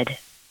said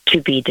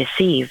to be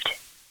deceived.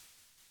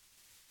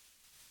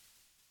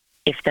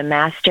 If the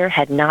master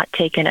had not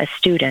taken a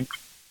student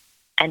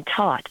and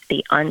taught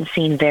the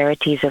unseen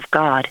verities of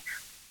God,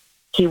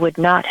 he would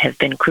not have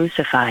been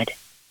crucified.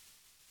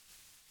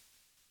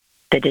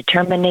 The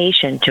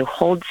determination to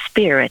hold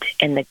spirit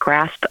in the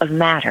grasp of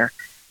matter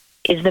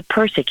is the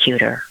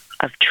persecutor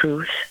of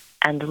truth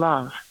and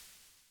love.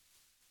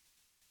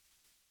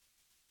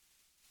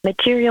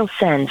 Material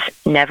sense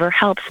never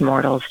helps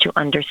mortals to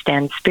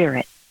understand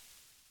spirit,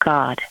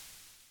 God.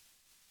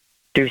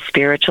 Through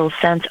spiritual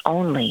sense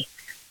only,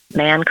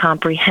 man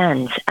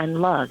comprehends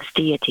and loves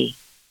deity.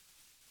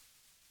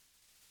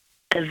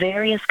 The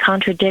various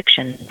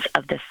contradictions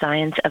of the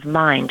science of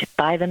mind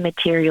by the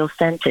material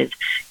senses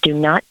do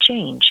not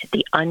change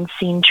the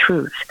unseen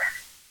truth,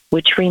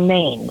 which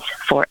remains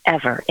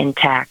forever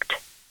intact.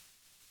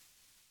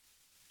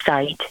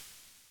 Sight,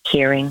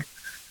 hearing,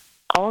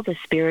 all the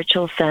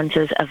spiritual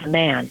senses of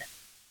man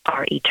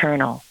are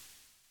eternal.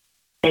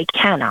 They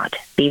cannot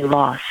be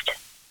lost.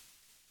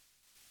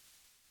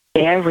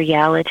 Their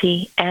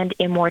reality and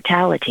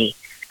immortality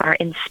are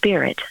in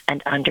spirit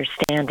and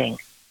understanding,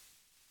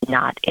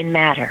 not in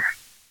matter,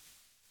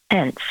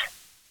 hence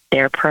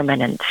their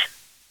permanence.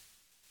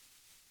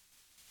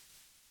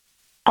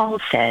 Paul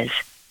says,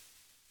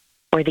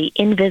 "For the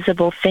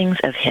invisible things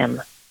of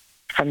him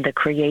from the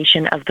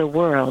creation of the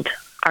world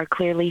are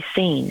clearly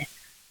seen,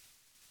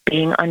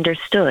 being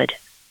understood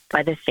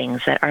by the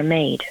things that are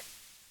made."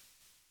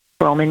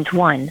 Romans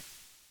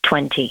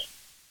 1:20.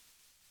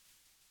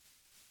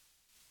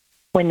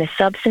 When the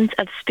substance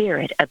of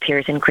spirit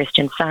appears in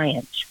Christian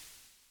science,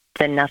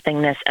 the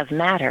nothingness of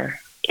matter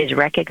is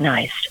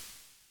recognized.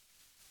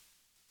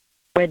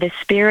 Where the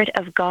Spirit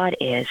of God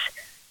is,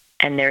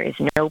 and there is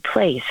no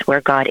place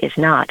where God is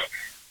not,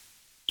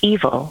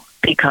 evil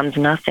becomes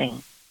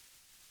nothing,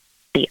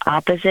 the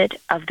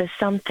opposite of the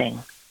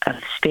something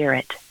of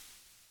spirit.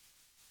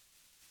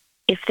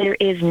 If there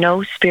is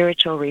no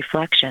spiritual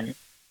reflection,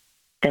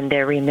 then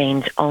there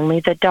remains only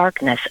the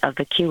darkness of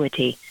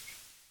vacuity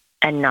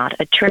and not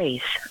a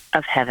trace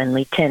of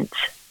heavenly tints.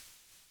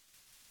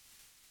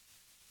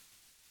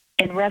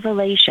 In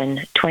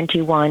Revelation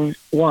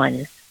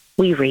 21:1,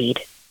 we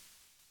read,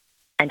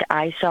 "And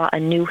I saw a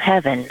new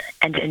heaven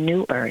and a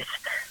new earth,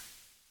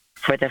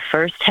 for the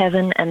first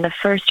heaven and the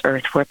first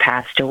earth were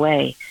passed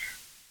away,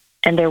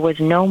 and there was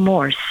no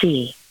more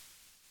sea."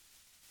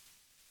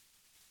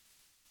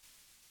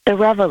 The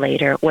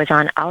Revelator was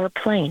on our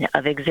plane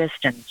of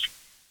existence,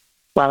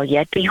 while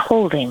yet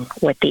beholding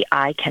what the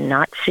eye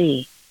cannot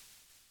see,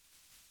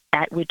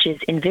 that which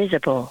is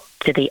invisible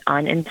to the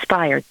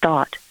uninspired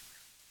thought.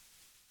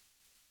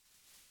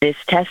 This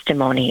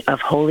testimony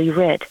of Holy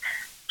Writ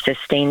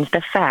sustains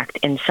the fact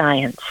in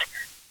science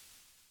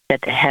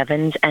that the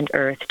heavens and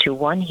earth to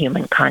one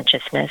human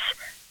consciousness,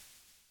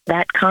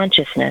 that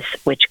consciousness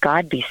which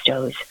God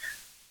bestows,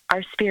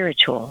 are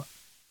spiritual,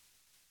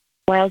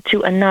 while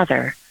to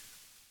another,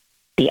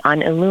 the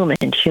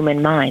unillumined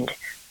human mind,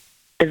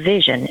 the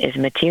vision is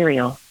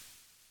material.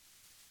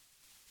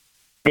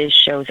 This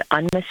shows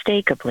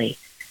unmistakably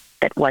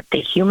that what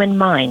the human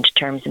mind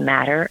terms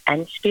matter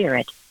and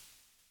spirit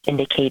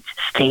indicates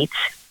states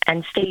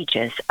and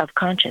stages of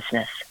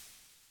consciousness.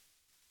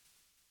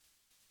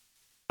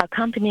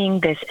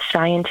 Accompanying this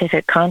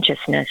scientific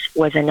consciousness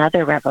was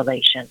another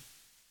revelation,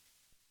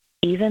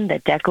 even the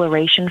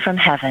declaration from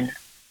heaven,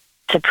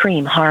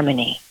 supreme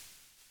harmony,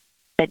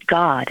 that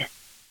God,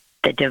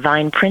 the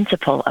divine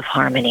principle of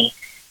harmony,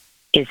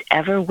 is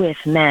ever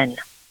with men,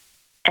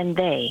 and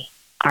they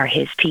are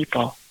his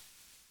people.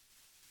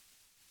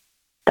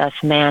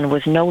 Thus man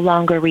was no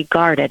longer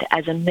regarded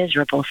as a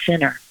miserable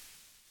sinner,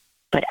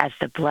 but as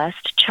the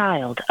blessed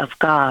child of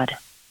God.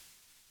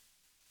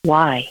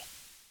 Why?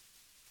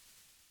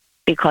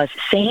 Because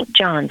St.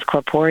 John's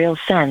corporeal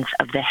sense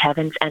of the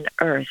heavens and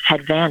earth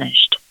had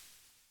vanished,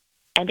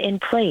 and in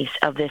place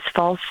of this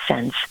false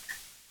sense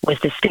was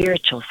the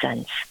spiritual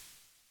sense,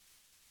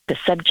 the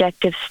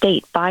subjective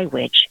state by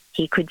which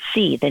he could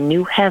see the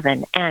new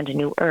heaven and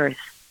new earth,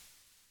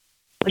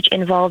 which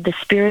involved the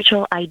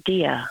spiritual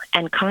idea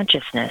and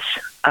consciousness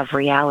of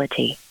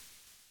reality.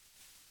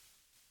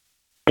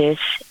 This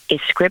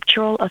is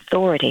scriptural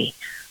authority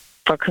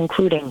for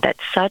concluding that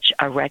such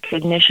a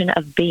recognition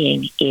of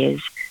being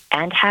is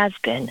and has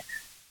been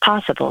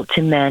possible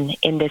to men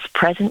in this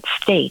present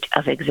state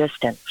of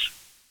existence.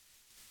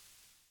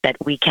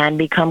 That we can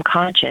become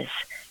conscious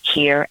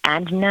here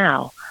and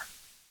now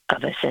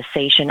of a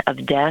cessation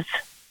of death,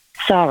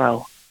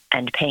 sorrow,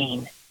 and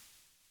pain.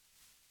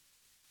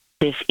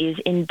 This is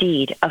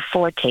indeed a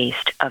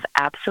foretaste of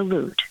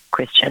absolute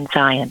Christian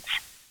science.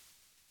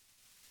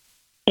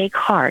 Take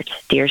heart,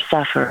 dear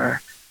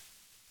sufferer,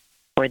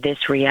 for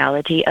this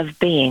reality of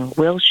being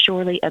will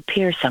surely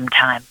appear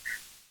sometime,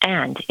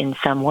 and in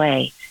some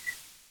way.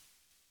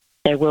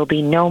 There will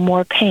be no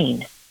more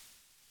pain,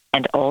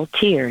 and all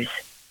tears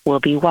will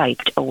be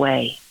wiped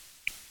away.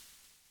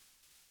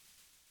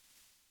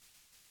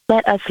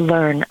 Let us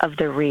learn of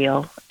the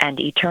real and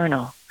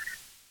eternal,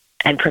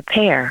 and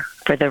prepare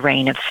for the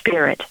reign of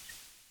spirit,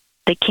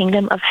 the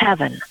kingdom of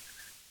heaven,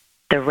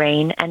 the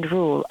reign and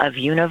rule of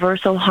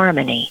universal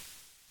harmony,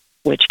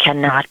 which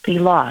cannot be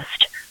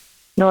lost,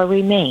 nor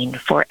remain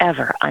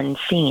forever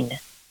unseen.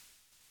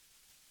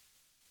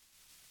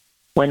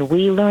 when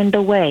we learn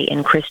the way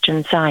in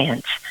Christian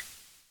Science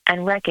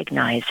and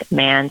recognize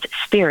man's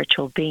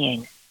spiritual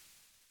being,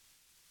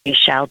 we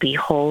shall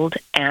behold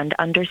and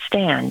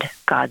understand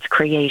God's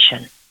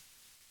creation,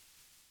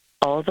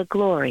 all the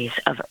glories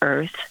of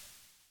earth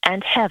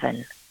and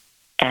heaven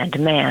and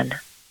man.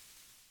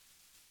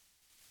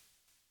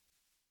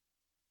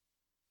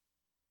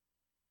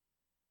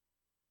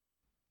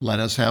 Let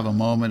us have a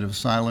moment of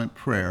silent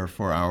prayer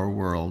for our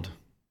world.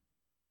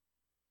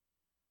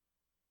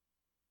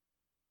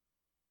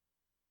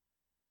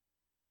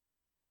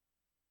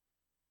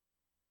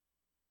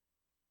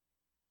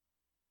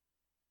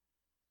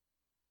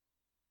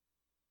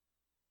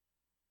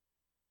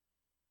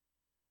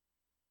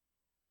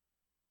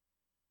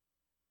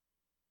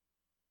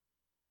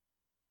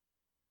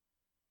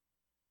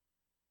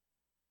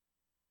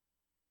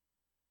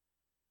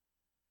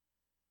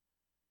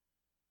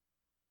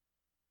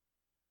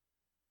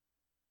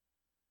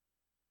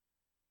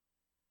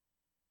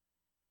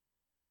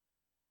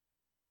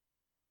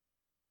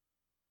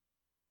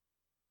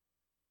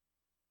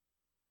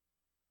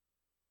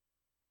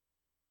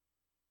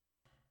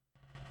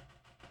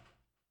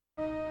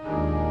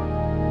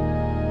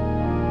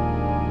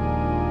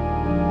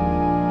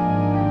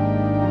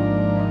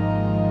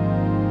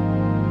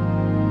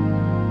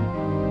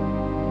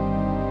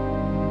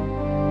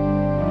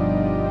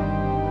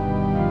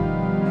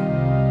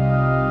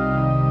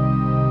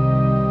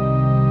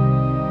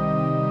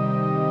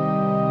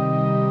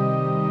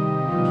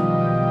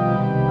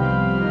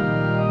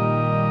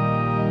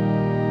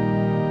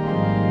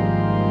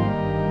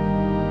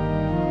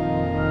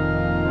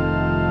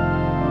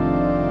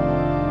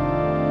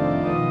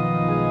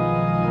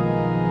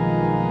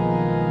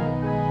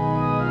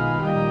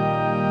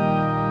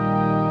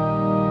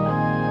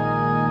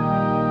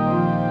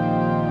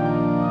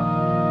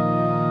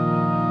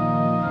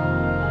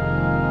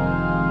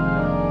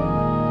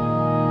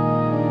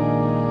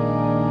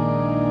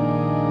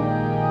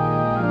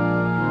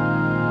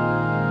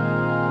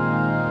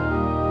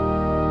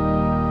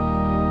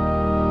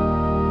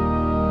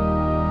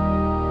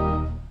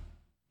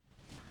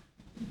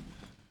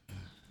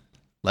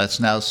 Let's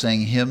now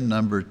sing hymn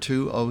number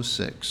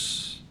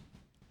 206.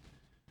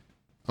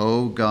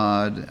 O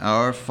God,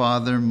 our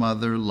Father,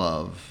 Mother,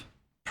 love,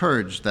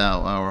 purge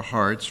thou our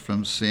hearts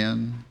from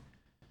sin,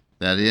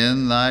 that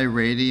in thy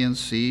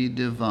radiancy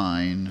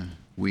divine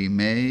we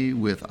may,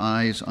 with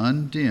eyes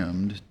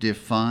undimmed,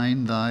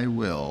 define thy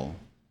will,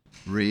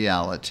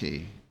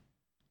 reality.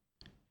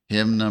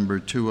 Hymn number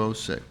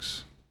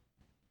 206.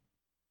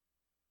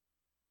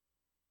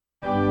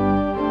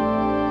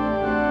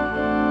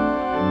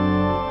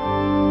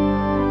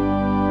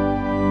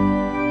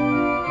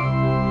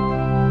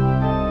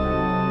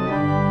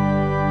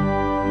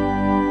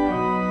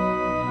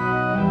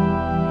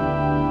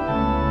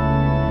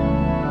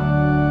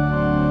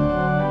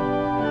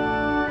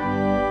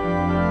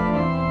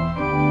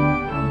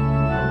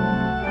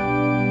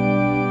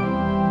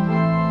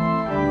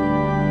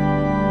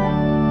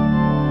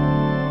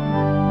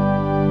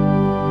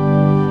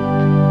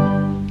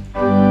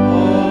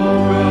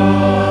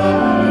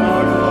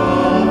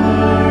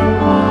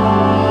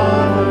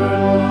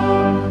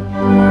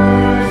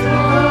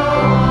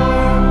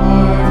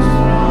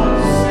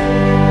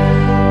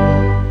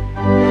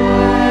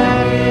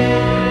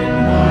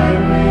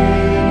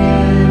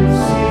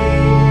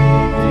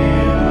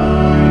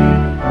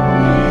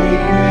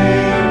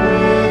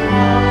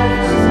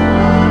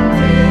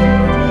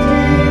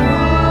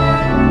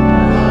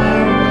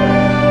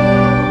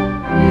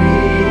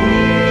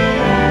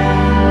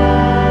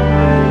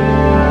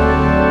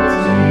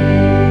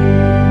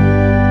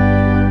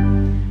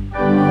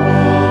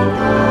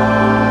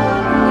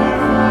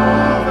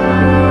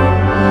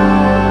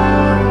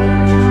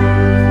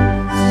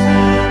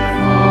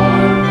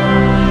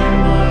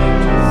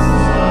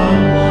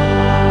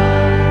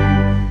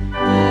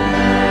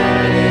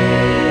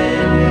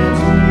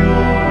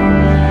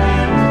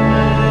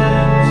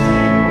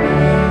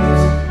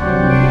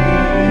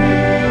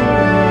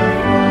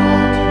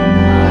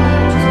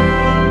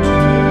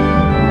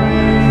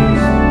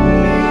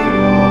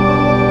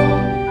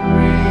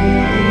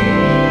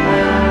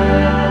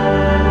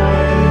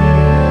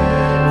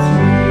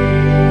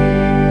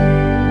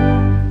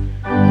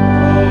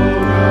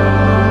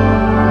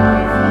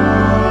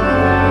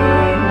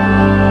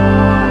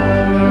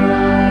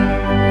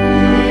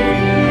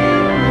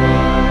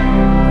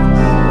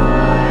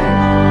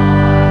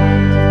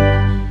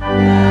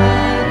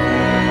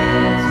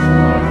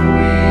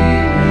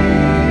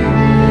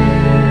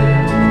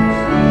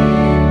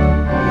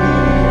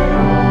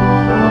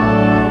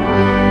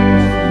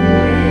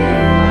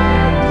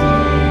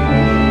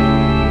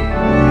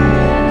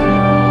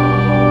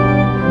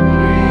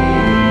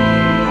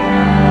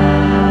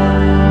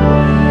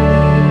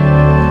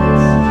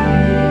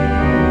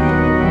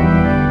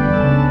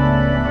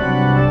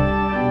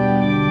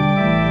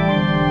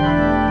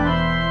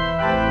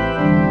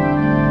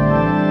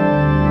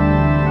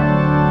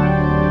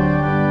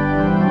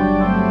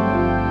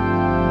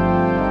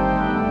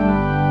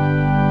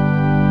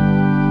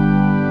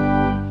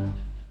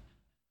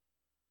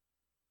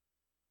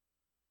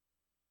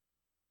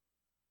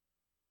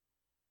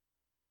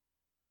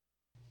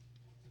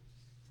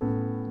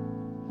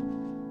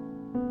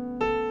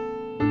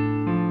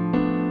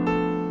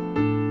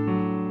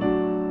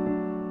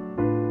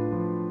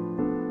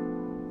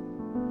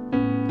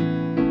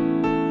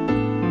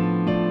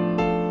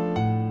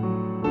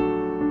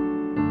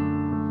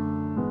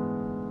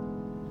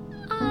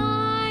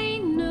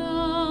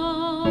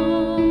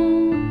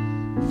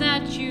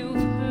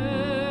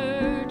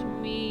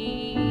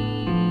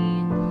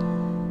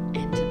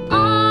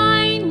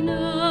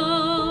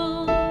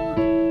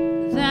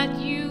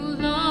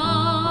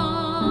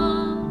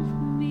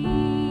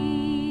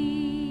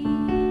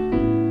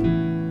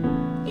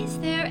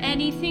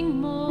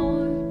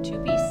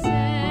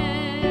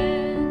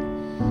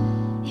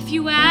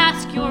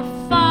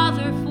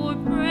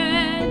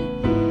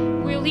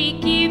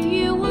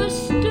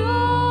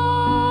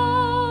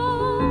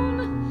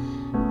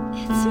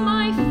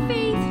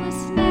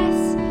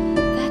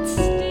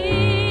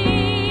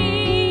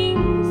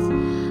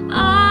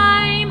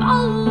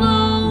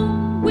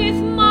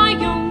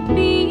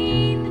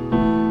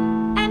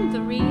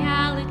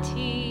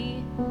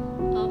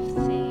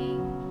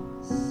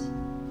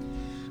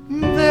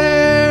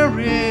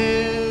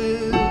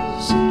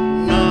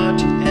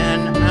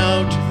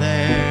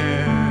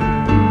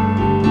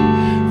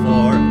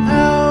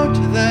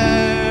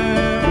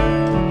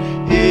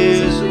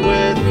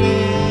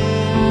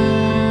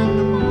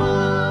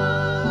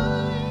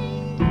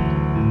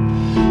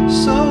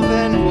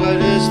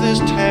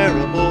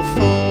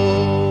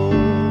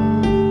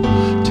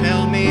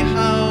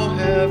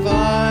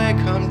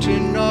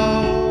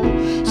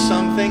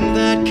 something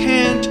that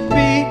can't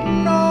be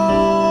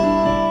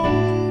known.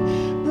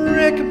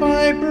 Brick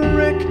by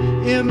brick,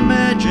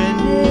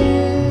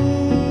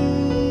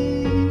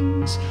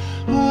 imaginings.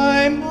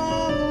 I'm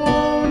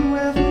alone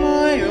with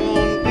my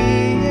own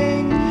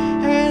being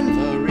and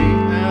the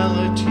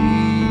reality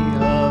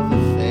of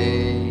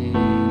things.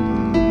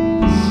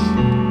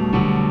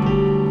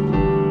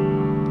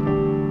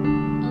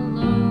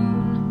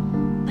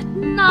 Alone, but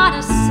not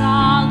a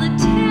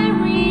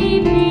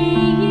solitary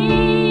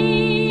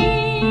being.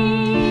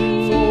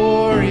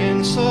 For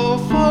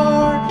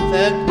insofar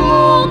that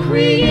all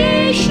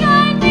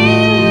Creation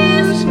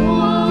is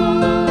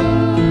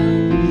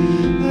one.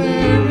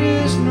 there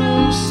is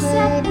no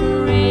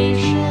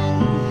separation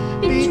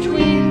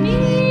between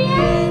me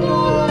and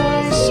all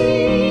I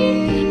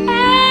see.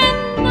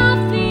 And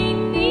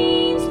nothing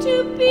needs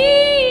to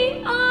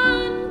be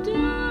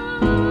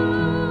undone.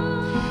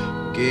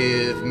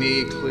 Give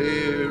me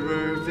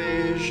clearer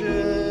vision.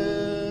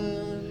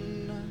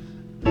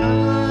 I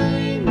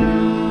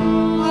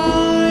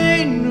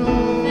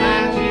know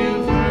that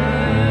you've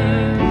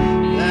heard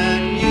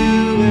that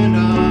you and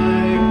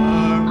I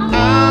are.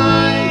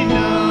 I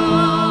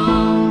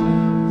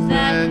know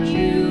That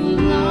you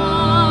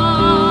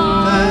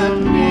love. that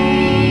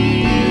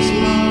me is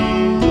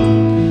love.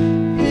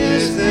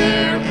 Is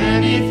there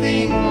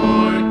anything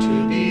more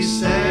to be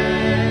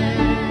said?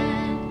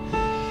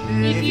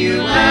 If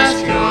you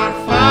ask your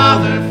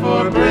father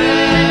for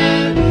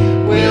bread,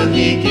 will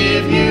he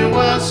give you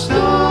a stone?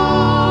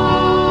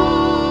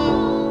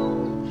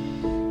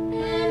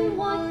 And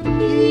what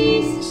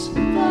Peace,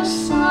 the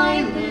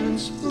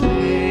silence brings.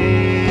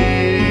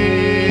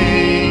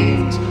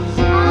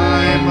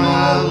 I'm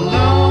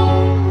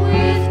alone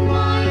with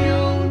my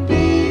own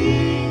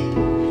being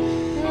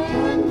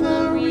and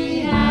the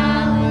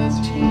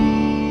reality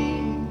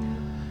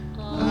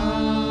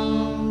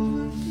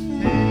of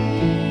things.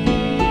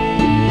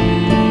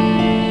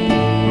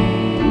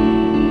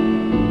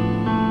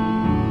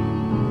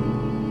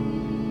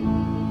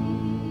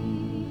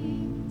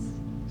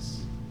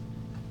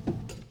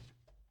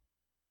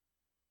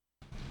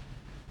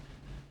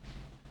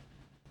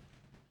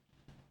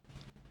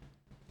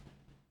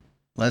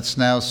 Let's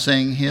now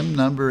sing hymn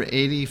number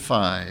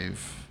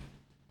 85.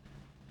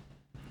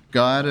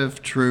 God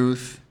of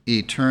truth,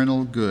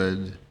 eternal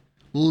good,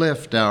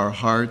 lift our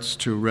hearts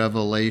to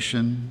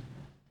revelation,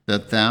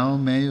 that thou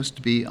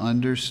mayest be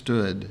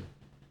understood,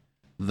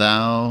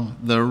 thou,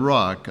 the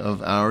rock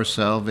of our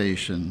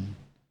salvation.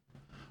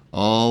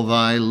 All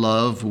thy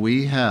love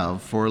we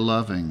have for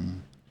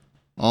loving,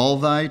 all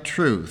thy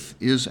truth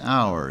is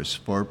ours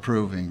for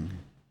proving.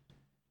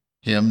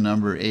 Hymn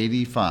number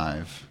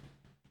 85.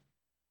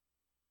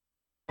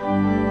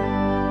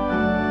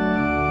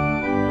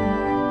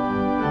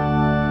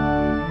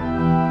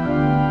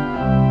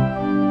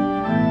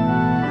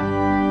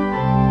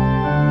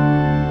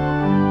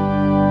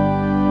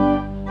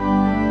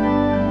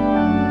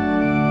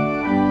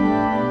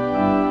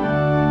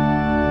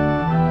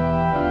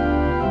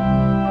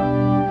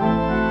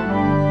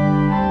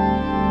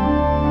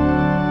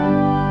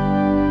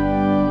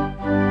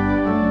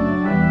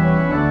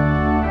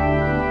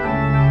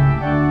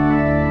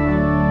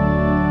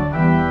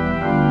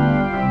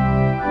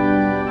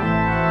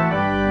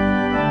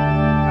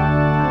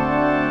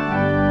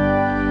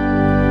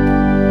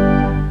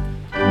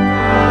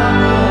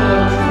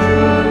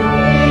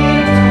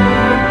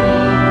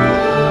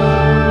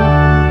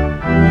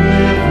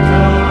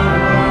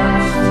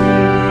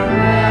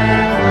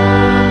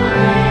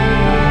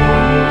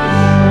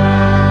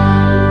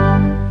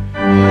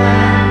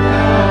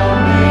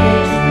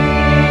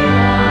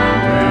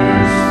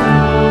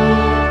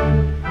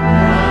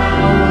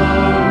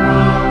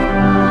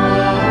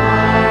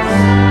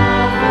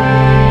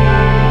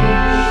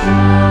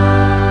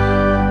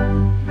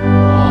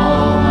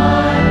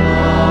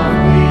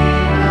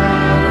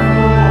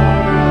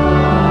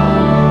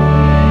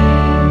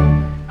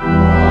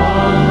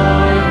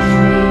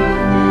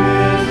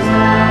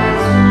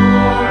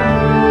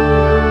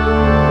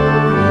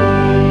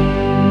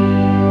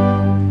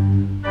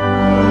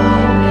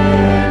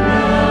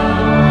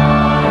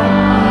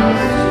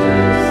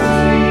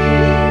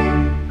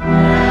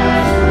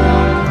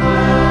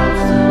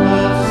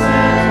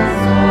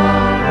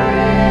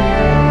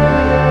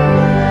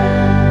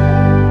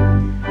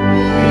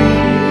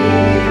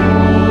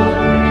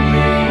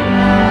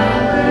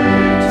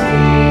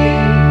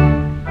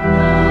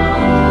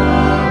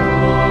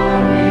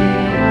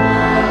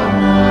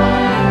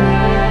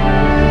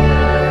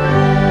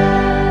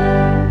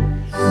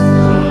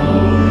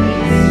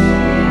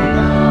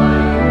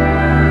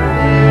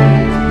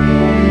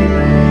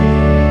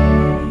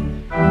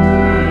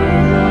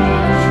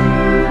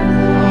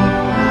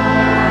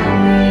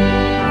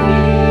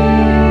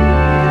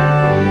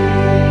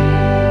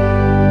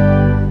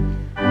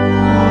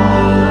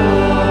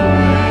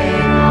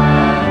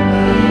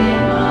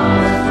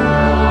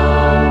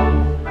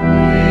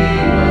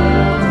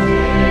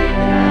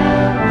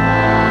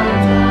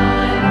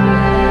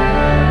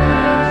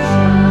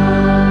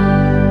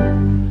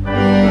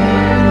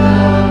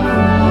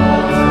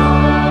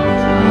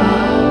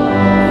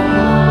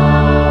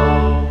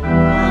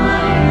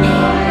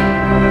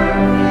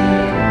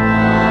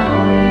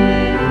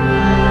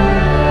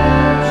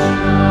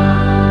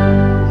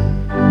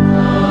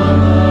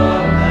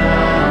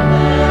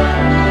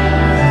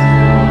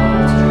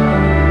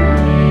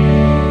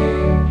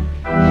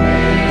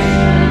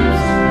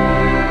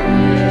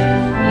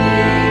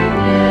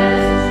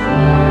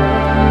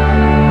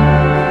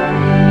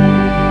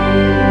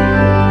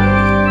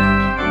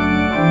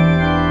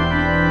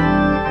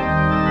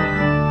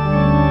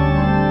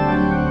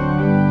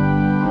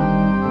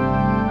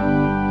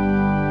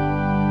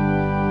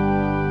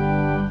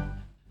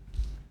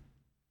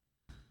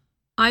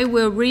 I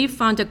will read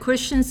from the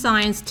Christian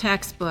Science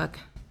textbook,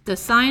 The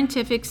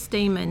Scientific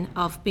Statement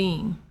of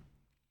Being,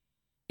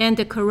 and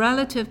the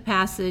correlative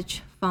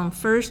passage from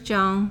 1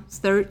 John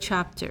 3rd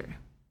chapter.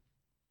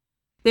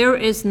 There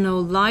is no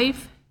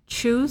life,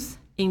 truth,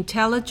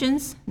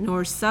 intelligence,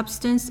 nor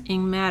substance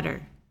in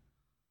matter.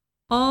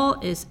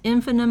 All is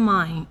infinite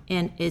mind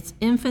and its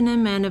infinite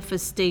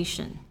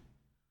manifestation.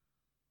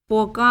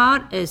 For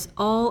God is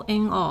all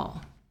in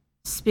all.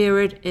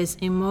 Spirit is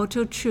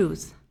immortal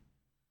truth.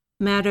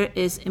 Matter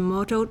is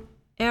immortal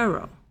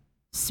error.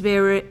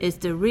 Spirit is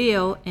the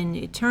real and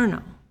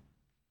eternal.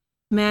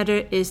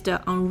 Matter is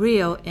the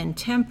unreal and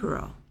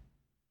temporal.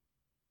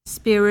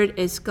 Spirit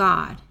is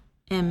God,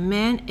 and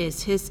man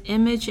is his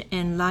image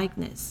and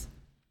likeness.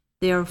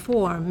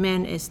 Therefore,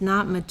 man is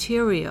not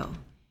material.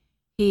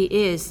 He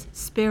is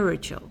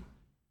spiritual.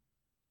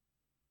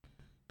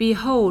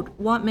 Behold,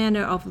 what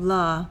manner of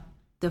love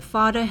the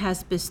Father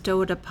has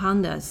bestowed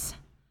upon us,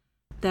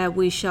 that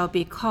we shall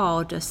be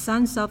called the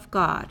sons of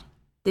God.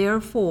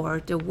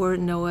 Therefore the world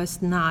knoweth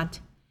us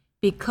not,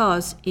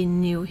 because it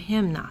knew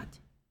him not.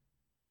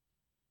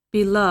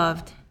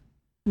 Beloved,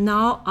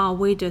 now are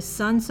we the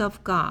sons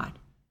of God,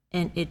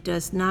 and it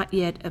does not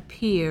yet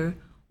appear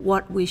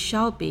what we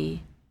shall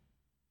be.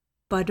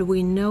 But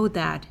we know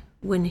that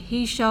when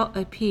he shall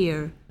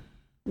appear,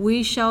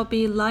 we shall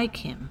be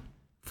like him,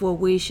 for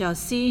we shall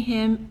see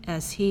him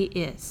as he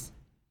is.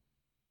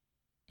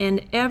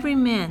 And every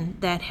man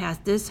that has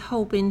this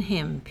hope in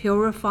him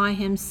purify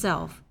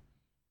himself,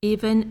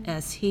 even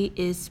as he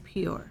is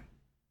pure.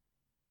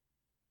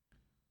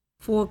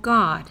 For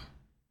God,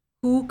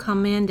 who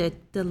commanded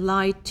the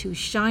light to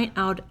shine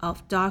out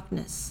of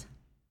darkness,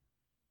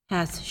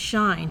 hath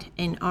shined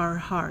in our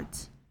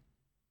hearts,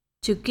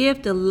 to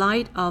give the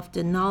light of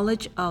the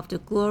knowledge of the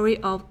glory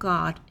of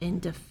God in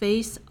the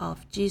face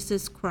of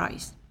Jesus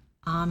Christ.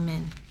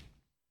 Amen.